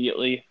develop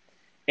immediately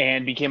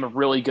and became a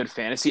really good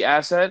fantasy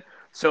asset.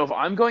 So if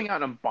I'm going out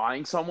and I'm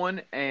buying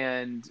someone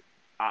and,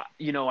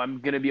 I'm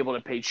going to be able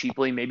to pay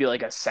cheaply, maybe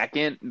like a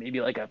second,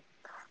 maybe like a,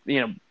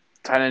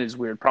 tight end is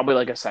weird, probably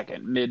like a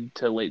second, mid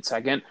to late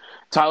second.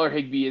 Tyler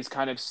Higbee is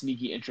kind of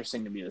sneaky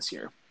interesting to me this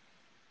year.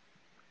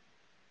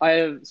 I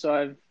have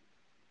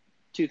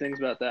 2 things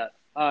about that.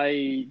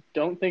 I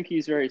don't think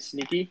he's very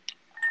sneaky.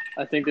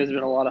 I think there's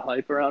been a lot of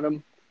hype around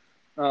him.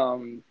 I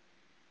don't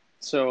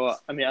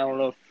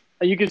know if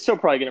you could still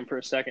probably get him for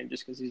a second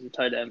just because he's a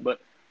tight end, but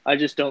I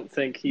just don't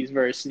think he's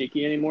very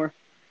sneaky anymore.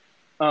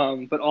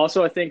 But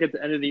also I think at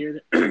the end of the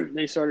year,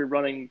 they started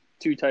running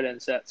 2 tight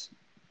end sets.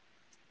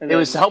 And it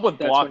was to help with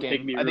blocking.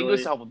 I think it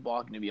was to help with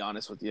blocking, to be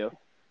honest with you.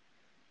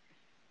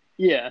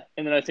 Yeah,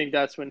 and then I think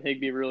that's when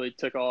Higbee really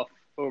took off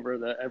over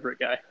the Everett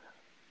guy.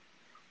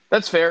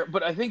 That's fair,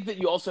 but I think that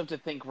you also have to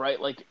think, right,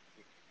 like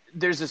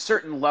there's a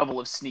certain level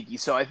of sneaky.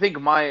 So I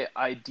think my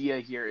idea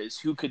here is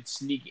who could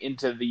sneak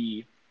into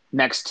the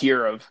next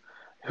tier of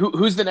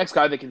who's the next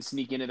guy that can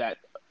sneak into that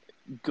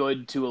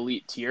good to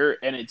elite tier,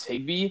 and it's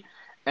Higbee.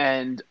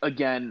 And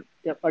again,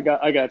 yep, I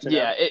got you.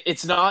 Yeah,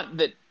 it's not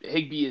that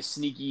Higbee is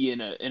sneaky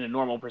in a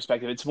normal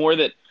perspective. It's more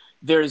that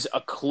there's a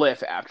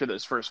cliff after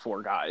those first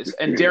 4 guys,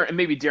 and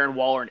maybe Darren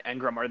Waller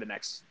and Engram are the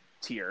next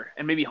tier,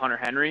 and maybe Hunter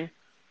Henry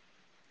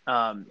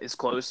is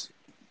close.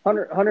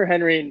 Hunter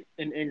Henry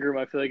and Ingram,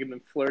 I feel like have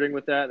been flirting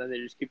with that, and then they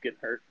just keep getting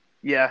hurt.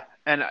 Yeah,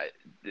 and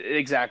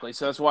exactly.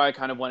 So that's why I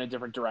kind of went a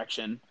different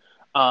direction.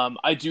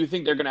 I do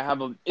think they're going to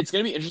have it's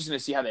going to be interesting to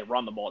see how they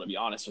run the ball, to be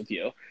honest with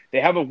you.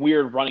 They have a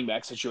weird running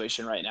back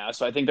situation right now,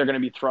 so I think they're going to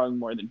be throwing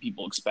more than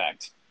people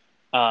expect.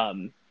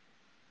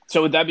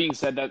 So with that being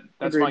said, that's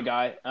Agreed. my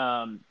guy.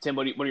 Tim,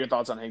 what are your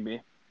thoughts on Higbee?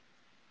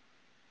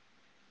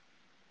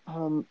 I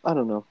don't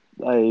know.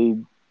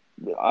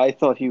 I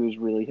thought he was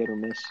really hit or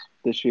miss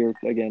this year.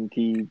 Again,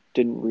 he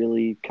didn't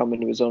really come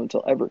into his own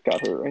until Everett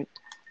got hurt, right?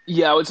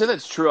 Yeah, I would say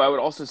that's true. I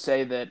would also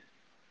say that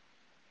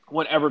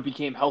when Everett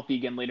became healthy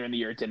again later in the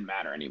year, it didn't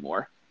matter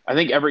anymore. I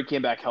think Everett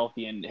came back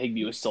healthy and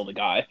Higbee was still the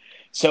guy.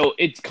 So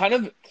it's kind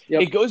of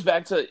It goes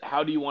back to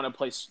how do you want to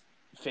play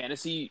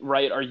fantasy,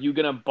 right? Are you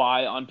going to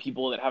buy on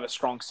people that have a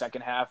strong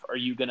second half? Are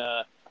you going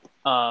to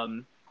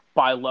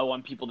buy low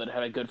on people that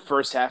had a good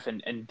first half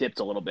and dipped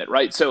a little bit,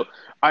 right? So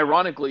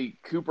ironically,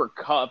 Cooper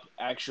Kupp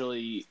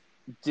actually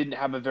didn't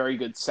have a very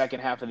good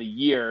second half of the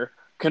year,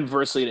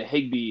 conversely to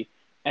Higbee.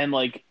 And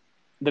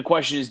the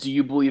question is, do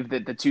you believe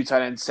that the 2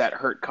 tight end set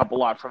hurt Kupp a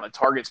lot from a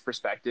targets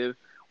perspective,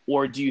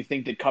 or do you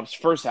think that Kupp's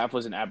first half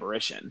was an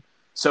aberration?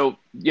 So,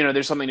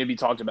 there's something to be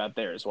talked about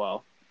there as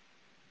well.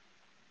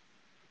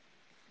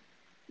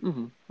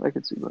 I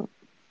could see that.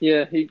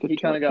 Yeah, he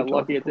kind of got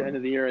lucky at the end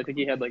of the year. I think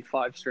he had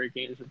 5 straight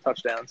games with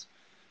touchdowns,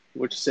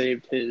 which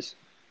saved his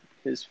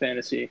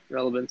fantasy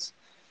relevance.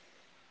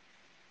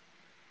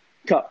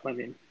 Kupp, I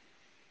mean.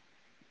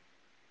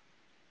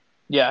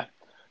 Yeah,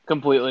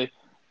 completely.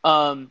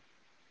 Um,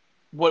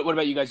 what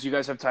about you guys? Do you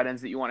guys have tight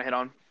ends that you want to hit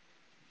on?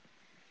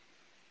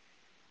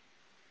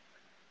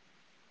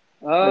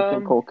 I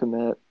think Um, Cole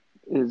Kmet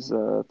is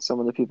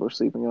someone that people are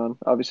sleeping on.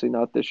 Obviously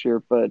not this year,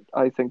 but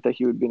I think that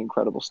he would be an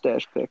incredible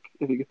stash pick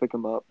if you could pick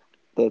him up.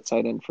 The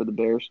tight end for the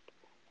Bears.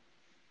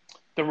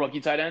 The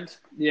rookie tight end?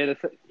 yeah,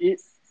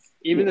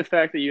 even Yeah, the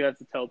fact that you have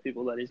to tell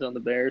people that he's on the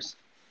Bears,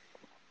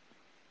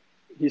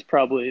 he's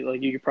probably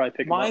like you could probably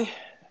pick him up My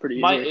pretty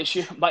my easily.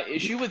 issue my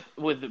issue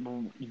with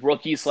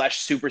rookie slash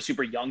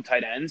super young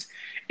tight ends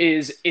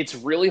is it's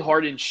really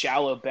hard in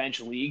shallow bench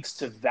leagues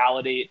to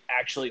validate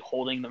actually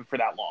holding them for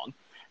that long.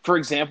 For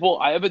example,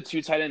 I have a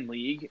two tight end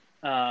league,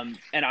 and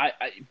I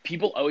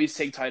people always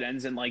take tight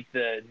ends in like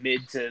the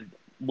mid to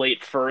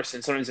late first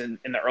and sometimes in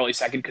the early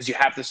second because you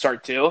have to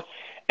start two,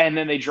 and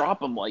then they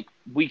drop them like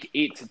week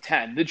 8 to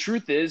 10. The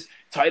truth is,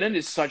 tight end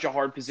is such a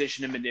hard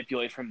position to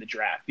manipulate from the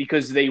draft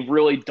because they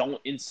really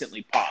don't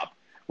instantly pop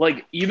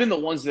like even the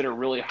ones that are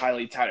really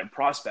highly touted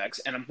prospects.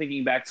 And I'm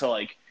thinking back to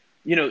like,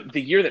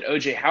 the year that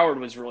OJ Howard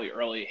was really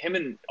early, him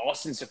and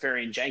Austin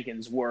Safarian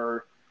Jenkins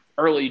were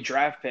early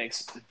draft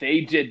picks.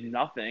 They did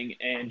nothing.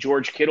 And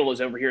George Kittle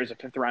is over here as a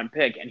fifth round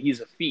pick, and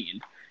he's a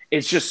fiend.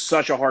 It's just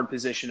such a hard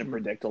position to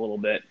predict a little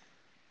bit.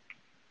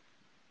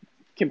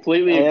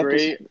 Completely I have to.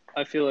 agree.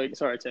 I feel like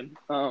sorry, Tim.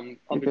 I'll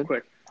You're be good.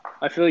 quick.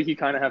 I feel like you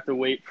kind of have to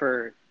wait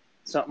for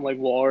something like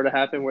Waller to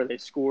happen where they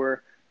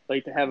score,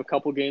 like to have a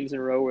couple games in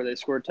a row where they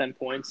score 10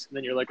 points, and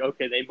then you're like,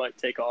 okay, they might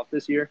take off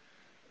this year.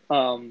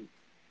 Um,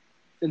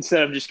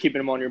 Instead of just keeping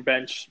him on your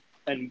bench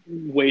and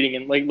waiting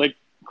and like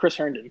Chris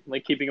Herndon,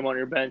 like keeping him on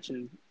your bench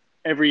and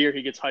every year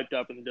he gets hyped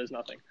up and he does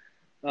nothing.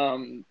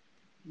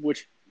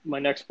 Which my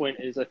next point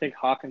is I think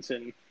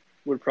Hawkinson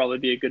would probably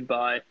be a good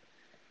buy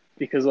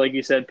because like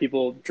you said,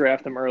 people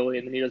draft him early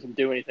and then he doesn't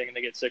do anything and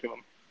they get sick of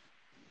him.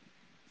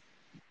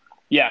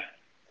 Yeah. I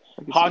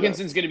can see that.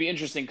 Hawkinson's going to be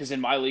interesting because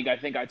in my league, I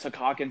think I took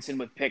Hawkinson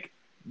with pick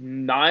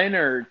 9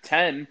 or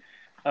 10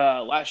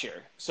 last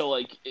year. So,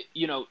 like,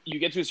 you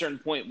get to a certain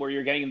point where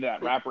you're getting into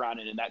that wraparound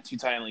and in that two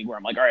tight end league where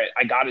I'm like, all right,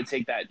 I got to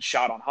take that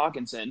shot on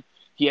Hawkinson.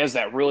 He has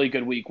that really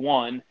good week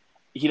one.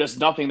 He does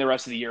nothing the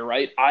rest of the year,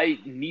 right? I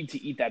need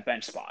to eat that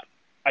bench spot.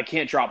 I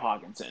can't drop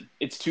Hawkinson.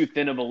 It's too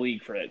thin of a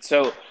league for it.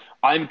 So,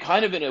 I'm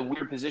kind of in a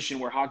weird position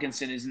where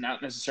Hawkinson is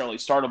not necessarily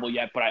startable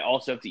yet, but I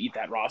also have to eat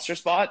that roster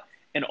spot,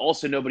 and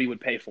also nobody would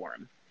pay for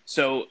him.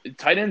 So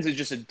tight ends is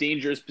just a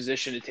dangerous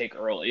position to take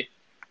early.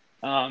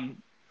 Um,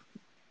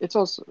 It's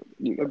also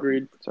you go.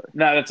 Agreed. Sorry.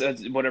 no,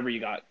 that's whatever you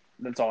got.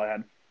 That's all I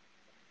had.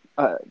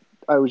 I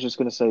I was just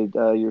gonna say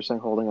you were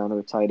saying holding on to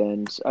a tight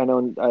end. I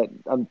know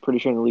I'm pretty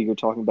sure in the league you're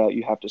talking about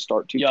you have to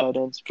start two Yep. tight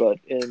ends, but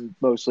in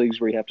most leagues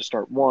where you have to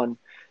start one,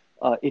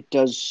 it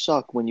does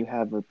suck when you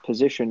have a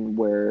position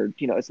where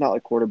it's not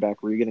like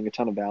quarterback where you're getting a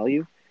ton of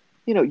value.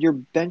 Your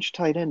bench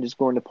tight end is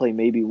going to play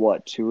maybe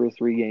what 2 or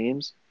 3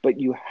 games, but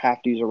you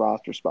have to use a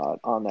roster spot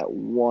on that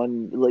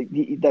one. Like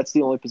that's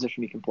the only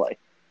position you can play.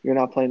 You're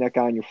not playing that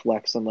guy in your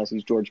flex unless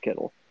he's George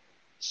Kittle.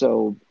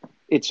 So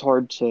it's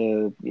hard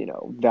to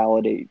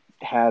validate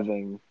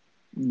having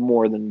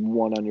more than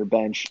one on your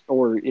bench,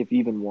 or if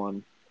even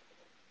one.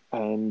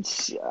 And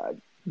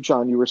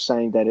John, you were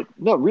saying that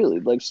no, really,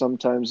 like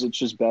sometimes it's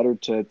just better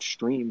to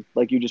stream.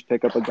 Like you just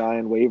pick up a guy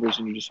on waivers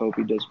and you just hope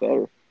he does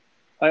better,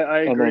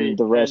 I and then agree.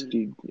 the rest, And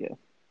you yeah.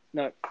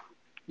 no,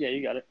 yeah,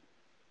 you got it.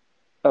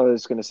 I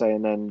was gonna say,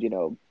 and then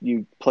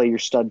you play your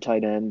stud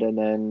tight end, and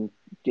then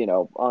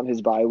on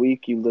his bye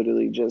week you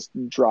literally just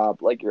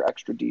drop like your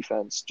extra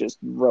defense, just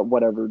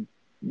whatever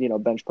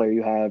bench player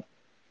you have,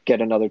 get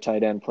another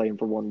tight end, play him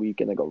for 1 week,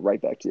 and then go right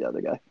back to the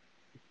other guy.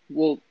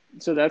 Well,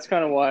 so that's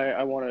kind of why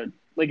I want to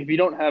like if you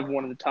don't have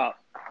one of the top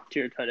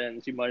tier tight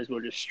ends, you might as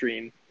well just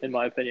stream, in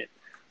my opinion.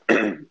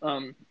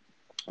 um,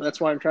 that's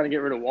why I'm trying to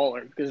get rid of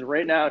Waller because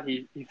right now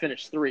he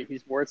finished 3.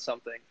 He's worth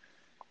something,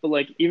 but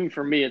like even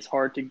for me, it's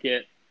hard to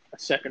get a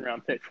second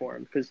round pick for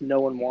him because no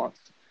one wants.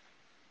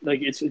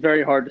 Like it's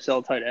very hard to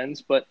sell tight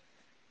ends, but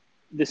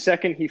the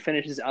second he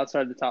finishes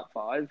outside the top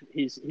 5,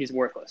 he's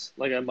worthless.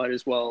 Like I might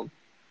as well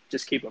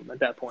just keep him at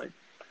that point.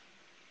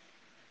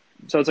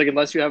 So it's like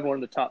unless you have one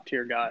of the top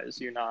tier guys,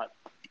 you're not.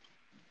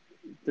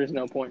 There's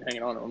no point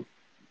hanging on to him.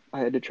 I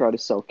had to try to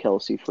sell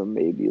Kelsey for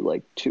maybe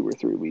like 2 or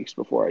 3 weeks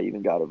before I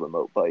even got a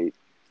remote bite.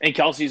 And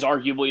Kelsey's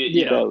arguably,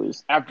 Yeah. That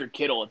was after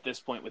Kittle at this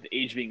point with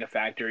age being a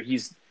factor,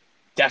 he's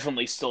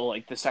definitely still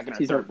like the second or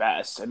He's third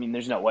best. I mean,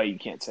 there's no way you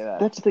can't say that.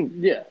 that's the thing.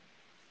 Yeah,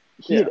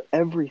 He had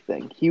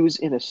everything. He was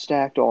in a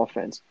stacked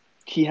offense.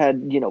 He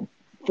had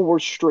 4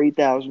 straight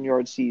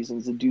 1,000-yard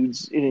seasons. The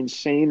dude's an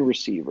insane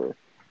receiver,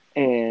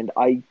 and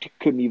I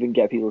couldn't even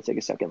get people to take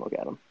a second look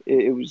at him.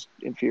 It was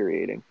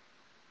infuriating.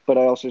 But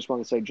I also just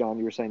want to say, John,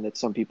 you were saying that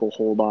some people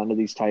hold on to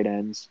these tight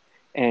ends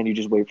and you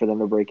just wait for them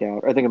to break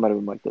out. I think it might have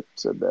been Mike that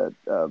said that.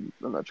 I'm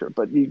not sure,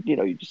 but you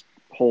just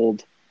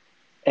hold.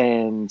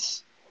 And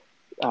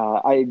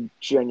I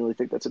genuinely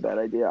think that's a bad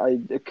idea. I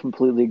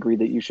completely agree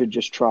that you should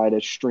just try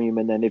to stream,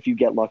 and then if you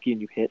get lucky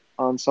and you hit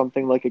on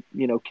something like a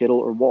Kittle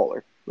or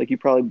Waller, like you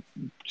probably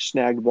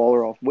snagged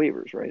Waller off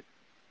waivers, right?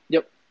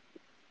 Yep.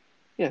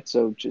 Yeah,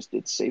 so just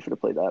it's safer to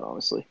play that,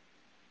 honestly.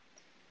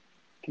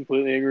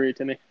 Completely agree,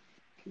 Timmy.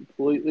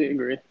 Completely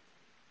agree.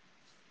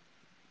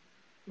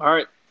 All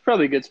right.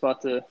 Probably a good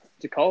spot to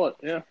call it.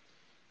 Yeah.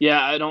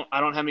 Yeah, I don't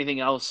have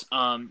anything else.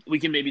 We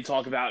can maybe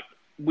talk about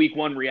week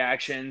one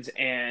reactions,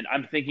 and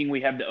I'm thinking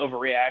we have the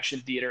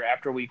overreaction theater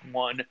after week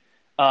one.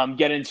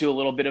 Get into a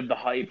little bit of the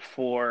hype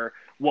for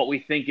what we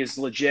think is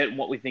legit and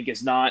what we think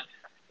is not.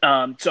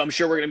 So I'm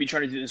sure we're going to be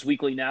trying to do this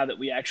weekly now that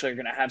we actually are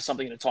going to have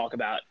something to talk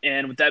about.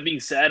 And with that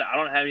being said, I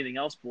don't have anything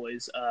else,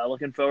 boys.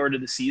 Looking forward to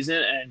the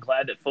season and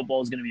glad that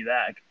football is going to be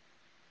back.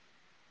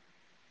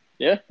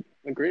 Yeah.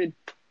 Agreed.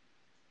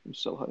 I'm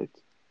so hyped.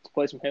 Let's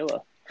play some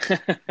Halo.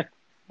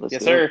 Let's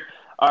Yes, do sir. it.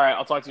 All right,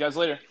 I'll talk to you guys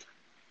later.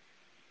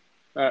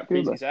 All right.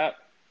 Peace. Goodbye. Peace out.